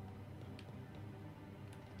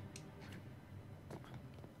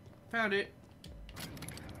 Found it.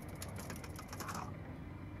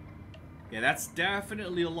 Yeah, that's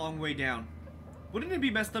definitely a long way down. Wouldn't it be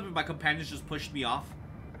messed up if my companions just pushed me off?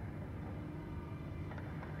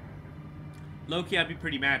 Low-key, I'd be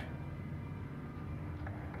pretty mad.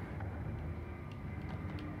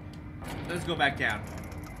 Let's go back down.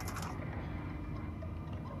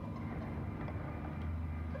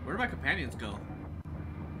 Where do my companions go?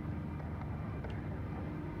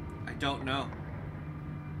 I don't know.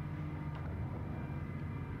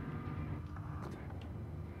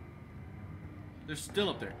 They're still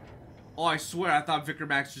up there. Oh, I swear I thought Vicar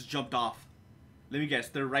Max just jumped off. Let me guess,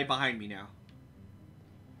 they're right behind me now.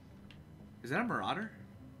 Is that a marauder?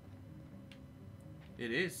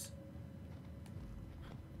 It is.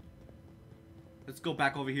 Let's go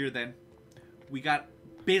back over here then. We got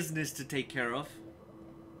business to take care of.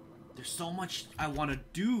 There's so much I want to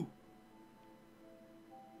do.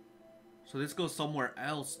 So let's go somewhere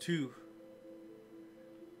else too.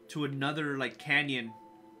 To another like canyon.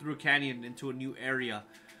 Through a canyon into a new area.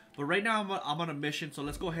 But right now I'm on a mission, so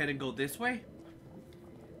let's go ahead and go this way.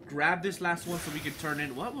 Grab this last one so we can turn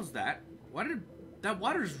in. What was that? Why did that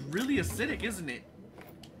water's really acidic, isn't it?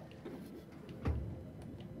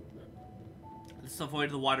 Let's avoid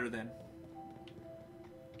the water then.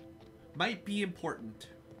 Might be important.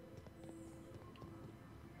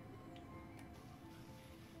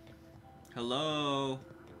 Hello?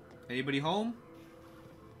 Anybody home?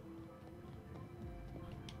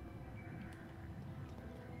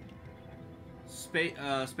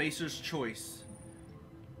 Spacer's Choice.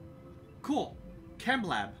 Cool. Chem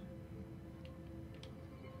lab.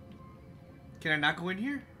 Can I not go in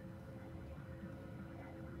here?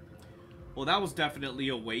 Well, that was definitely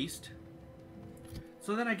a waste.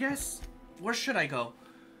 So then I guess, where should I go?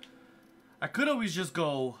 I could always just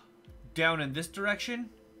go down in this direction.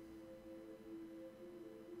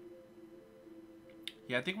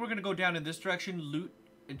 Yeah, I think we're gonna go down in this direction, loot,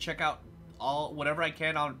 and check out whatever I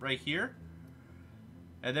can on right here.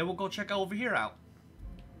 And then we'll go check out over here out.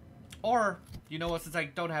 Or, you know what, since I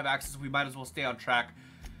don't have access, we might as well stay on track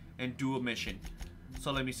and do a mission.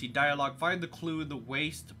 So let me see. Dialogue. Find the clue in the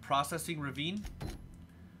waste processing ravine.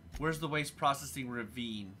 Where's the waste processing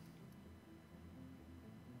ravine?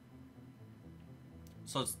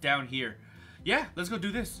 So it's down here. Yeah, let's go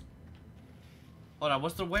do this. Hold on,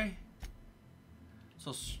 what's the way?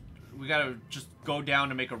 So we gotta just go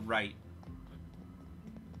down and make a right.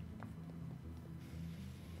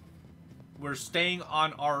 We're staying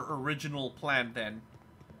on our original plan then.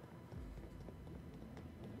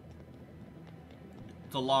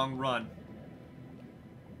 It's a long run.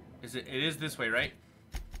 Is it? It is this way, right?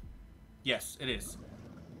 Yes, it is.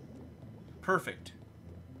 Perfect.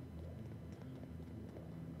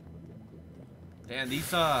 Damn,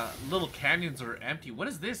 these little canyons are empty. What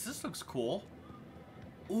is this? This looks cool.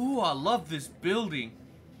 Ooh, I love this building.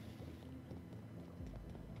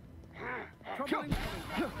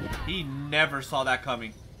 He never saw that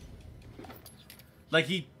coming. Like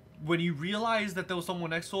when he realized that there was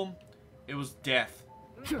someone next to him, it was death.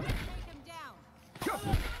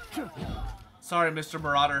 Sorry, Mr.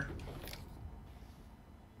 Marauder.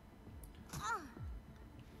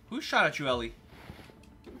 Who shot at you, Ellie?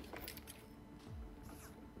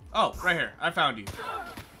 Oh, right here. I found you.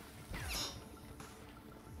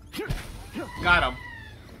 Got him.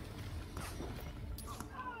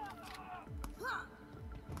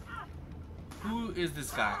 Who is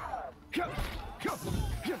this guy?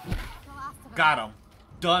 Got him.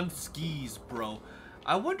 Done skis, bro.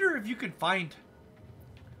 I wonder if you could find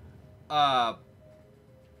the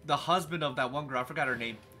husband of that one girl. I forgot her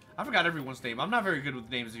name. I forgot everyone's name. I'm not very good with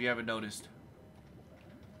names if you haven't noticed.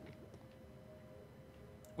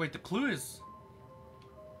 Wait, the clue is...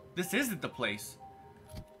 This isn't the place.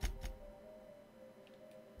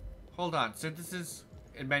 Hold on. Synthesis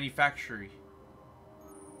and manufacturing.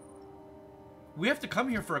 We have to come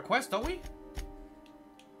here for a quest, don't we?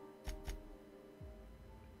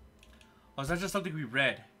 Or is that just something we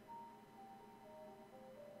read?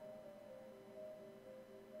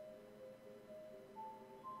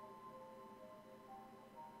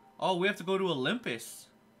 Oh, we have to go to Olympus.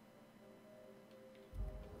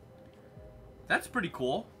 That's pretty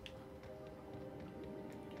cool.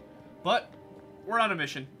 But we're on a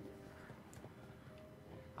mission.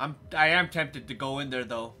 I am tempted to go in there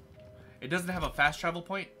though. It doesn't have a fast travel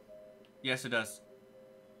point? Yes, it does.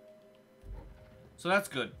 So that's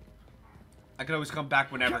good. I can always come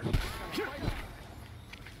back whenever.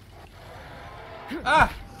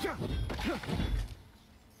 Ah!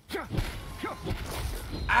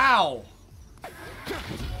 Ow!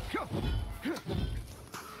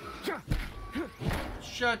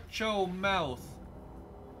 Shut your mouth.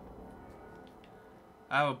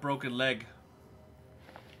 I have a broken leg.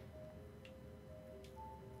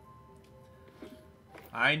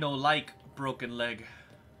 I no like broken leg.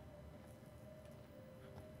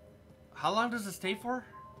 How long does it stay for?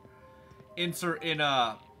 In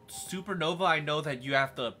Supernova, I know that you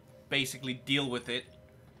have to basically deal with it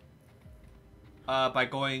by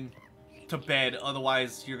going to bed.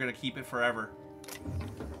 Otherwise, you're gonna keep it forever.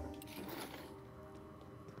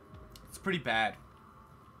 It's pretty bad.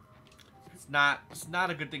 It's not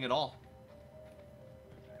a good thing at all.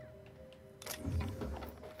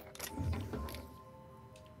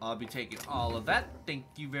 I'll be taking all of that. Thank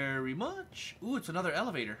you very much. Ooh, it's another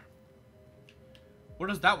elevator. Where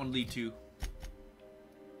does that one lead to?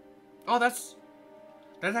 Oh, that's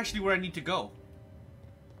actually where I need to go.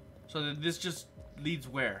 So this just leads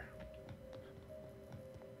where?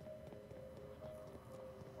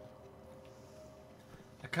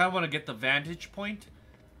 I kind of want to get the vantage point.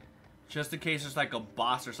 Just in case there's like a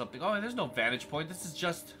boss or something. Oh, there's no vantage point. This is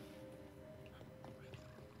just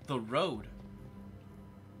the road.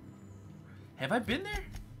 Have I been there?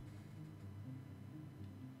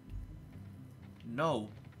 No.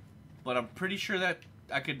 But I'm pretty sure that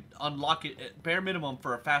I could unlock it at bare minimum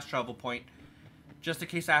for a fast travel point. Just in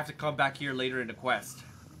case I have to come back here later in the quest.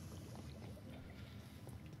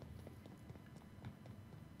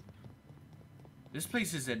 This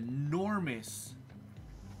place is enormous.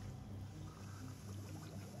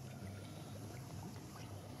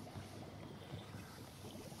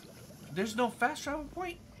 There's no fast travel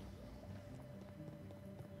point?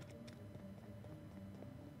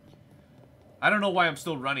 I don't know why I'm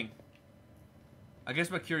still running. I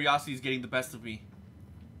guess my curiosity is getting the best of me.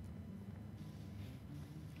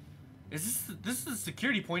 This is the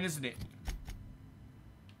security point, isn't it?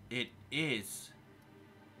 It is.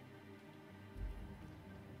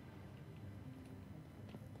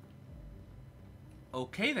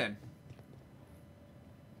 Okay then.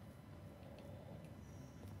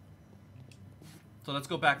 So let's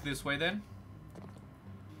go back this way then.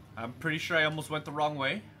 I'm pretty sure I almost went the wrong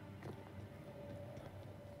way.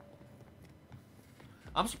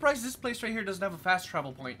 I'm surprised this place right here doesn't have a fast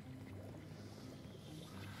travel point.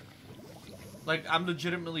 Like, I'm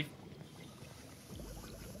legitimately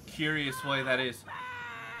curious why that is.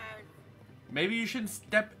 Maybe you shouldn't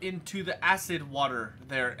step into the acid water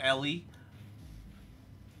there, Ellie.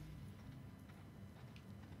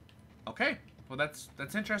 Okay, well that's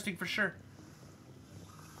interesting for sure.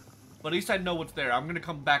 But at least I know what's there. I'm gonna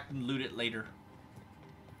come back and loot it later.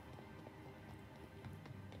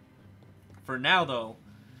 For now, though,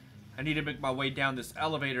 I need to make my way down this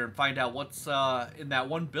elevator and find out what's in that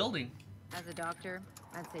one building. As a doctor,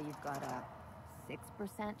 I'd say you've got a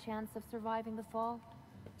 6% chance of surviving the fall.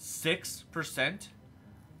 6%?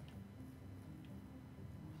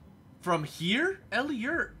 From here? Ellie,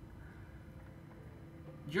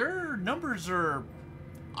 your numbers are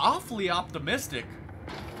awfully optimistic.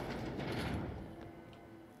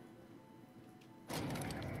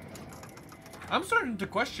 I'm starting to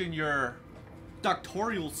question your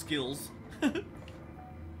doctoral skills.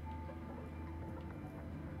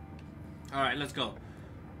 Alright, let's go.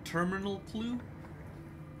 Terminal clue?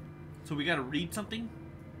 So we gotta read something?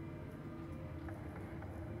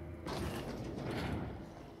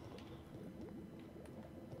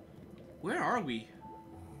 Where are we?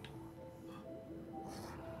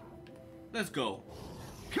 Let's go.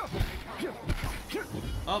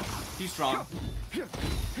 Oh, he's strong.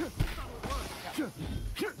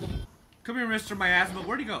 Come here, mister, my asthma.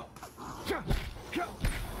 Where'd he go?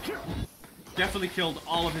 Definitely killed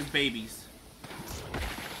all of his babies.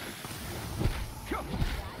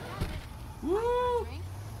 Woo!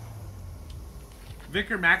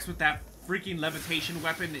 Vicar Max with that freaking levitation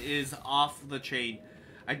weapon is off the chain.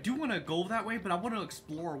 I do want to go that way, but I want to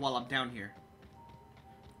explore while I'm down here.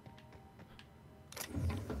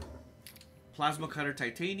 Plasma cutter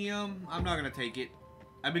titanium. I'm not going to take it.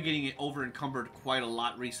 I've been getting it over encumbered quite a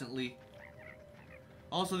lot recently.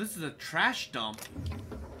 Also, this is a trash dump.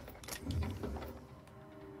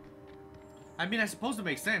 I mean, I suppose it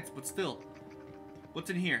makes sense, but still. What's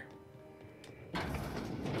in here?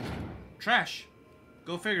 Trash.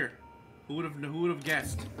 Go figure. Who would have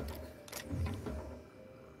guessed?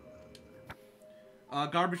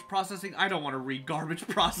 Garbage processing. I don't want to read garbage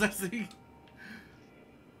processing.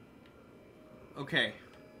 Okay.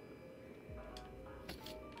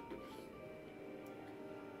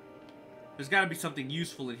 There's got to be something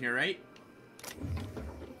useful in here, right?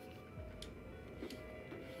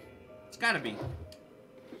 It's got to be.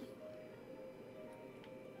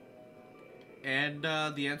 And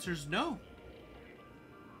the answer is no.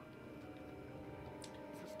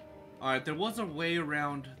 Alright, there was a way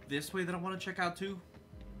around this way that I want to check out too.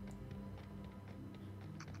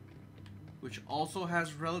 Which also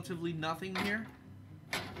has relatively nothing here.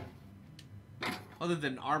 Other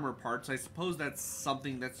than armor parts. I suppose that's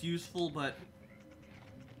something that's useful, but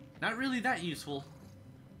not really that useful.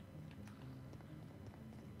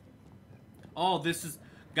 Oh, this is...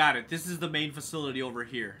 Got it. This is the main facility over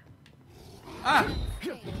here. Ah!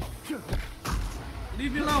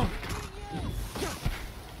 Leave me alone!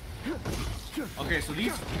 Okay, so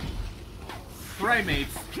these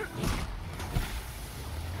primates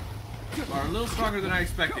are a little stronger than I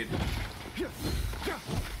expected.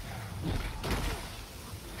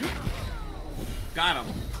 Got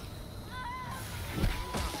him.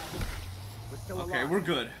 Okay, we're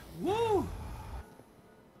good. Woo!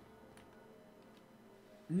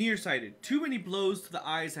 Nearsighted. Too many blows to the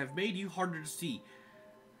eyes have made you harder to see.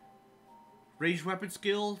 Ranged weapon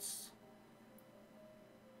skills.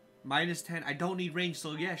 -10. I don't need range,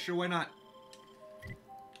 so yeah, sure, why not?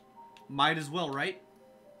 Might as well, right?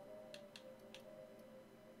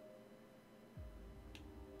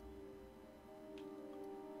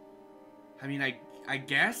 I mean, I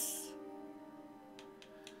guess?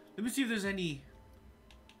 Let me see if there's any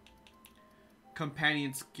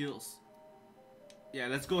companion skills. Yeah,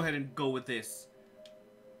 let's go ahead and go with this.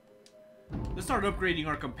 Let's start upgrading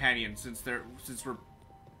our companions since we're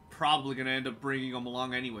probably gonna end up bringing them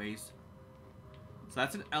along anyways. So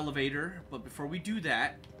that's an elevator, but before we do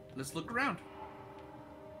that, let's look around.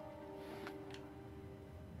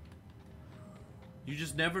 You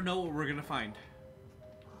just never know what we're gonna find.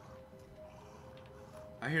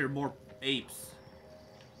 I hear more apes.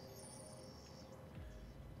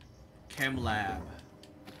 Chem lab.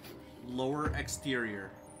 Lower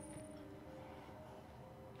exterior.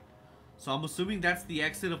 So I'm assuming that's the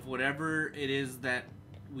exit of whatever it is that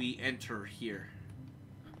we enter here.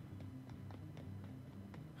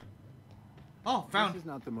 Oh, found. This is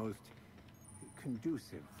not the most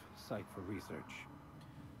conducive site for research.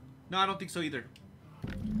 No, I don't think so either.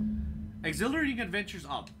 Exhilarating adventures.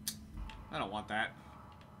 Oh, I don't want that.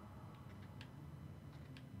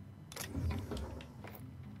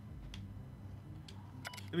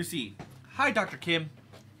 Let me see. Hi, Dr. Kim.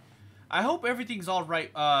 I hope everything's all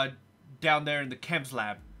right down there in the chems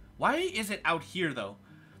lab. Why is it out here, though?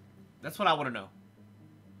 That's what I want to know.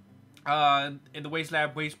 In the waste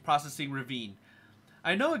lab, waste processing ravine.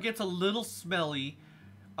 I know it gets a little smelly,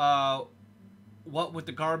 what with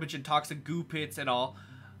the garbage and toxic goo pits and all.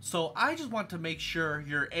 So I just want to make sure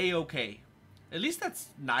you're A-okay. At least that's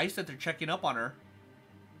nice that they're checking up on her.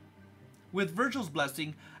 With Virgil's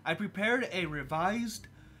blessing, I prepared a revised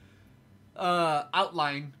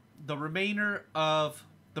outline the remainder of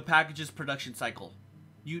the package's production cycle.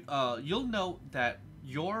 You'll note that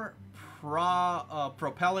your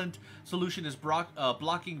propellant solution is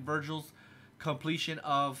blocking Virgil's completion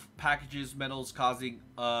of package's metals, causing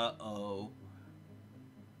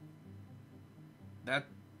that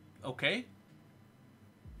okay.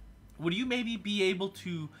 Would you maybe be able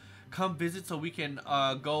to come visit so we can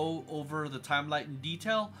go over the timeline in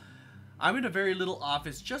detail? I'm in a very little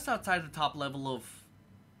office just outside the top level of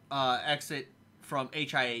exit from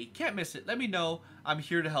HIA. Can't miss it. Let me know. I'm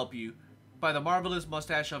here to help you. By the marvelous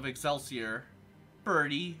mustache of Excelsior,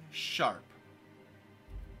 Birdie Sharp.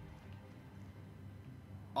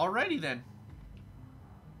 Alrighty then.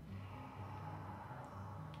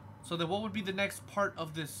 So then what would be the next part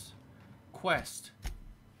of this quest?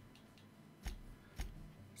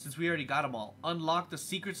 Since we already got them all. Unlock the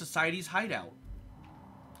Secret Society's hideout.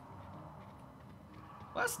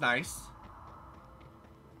 Well, that's nice.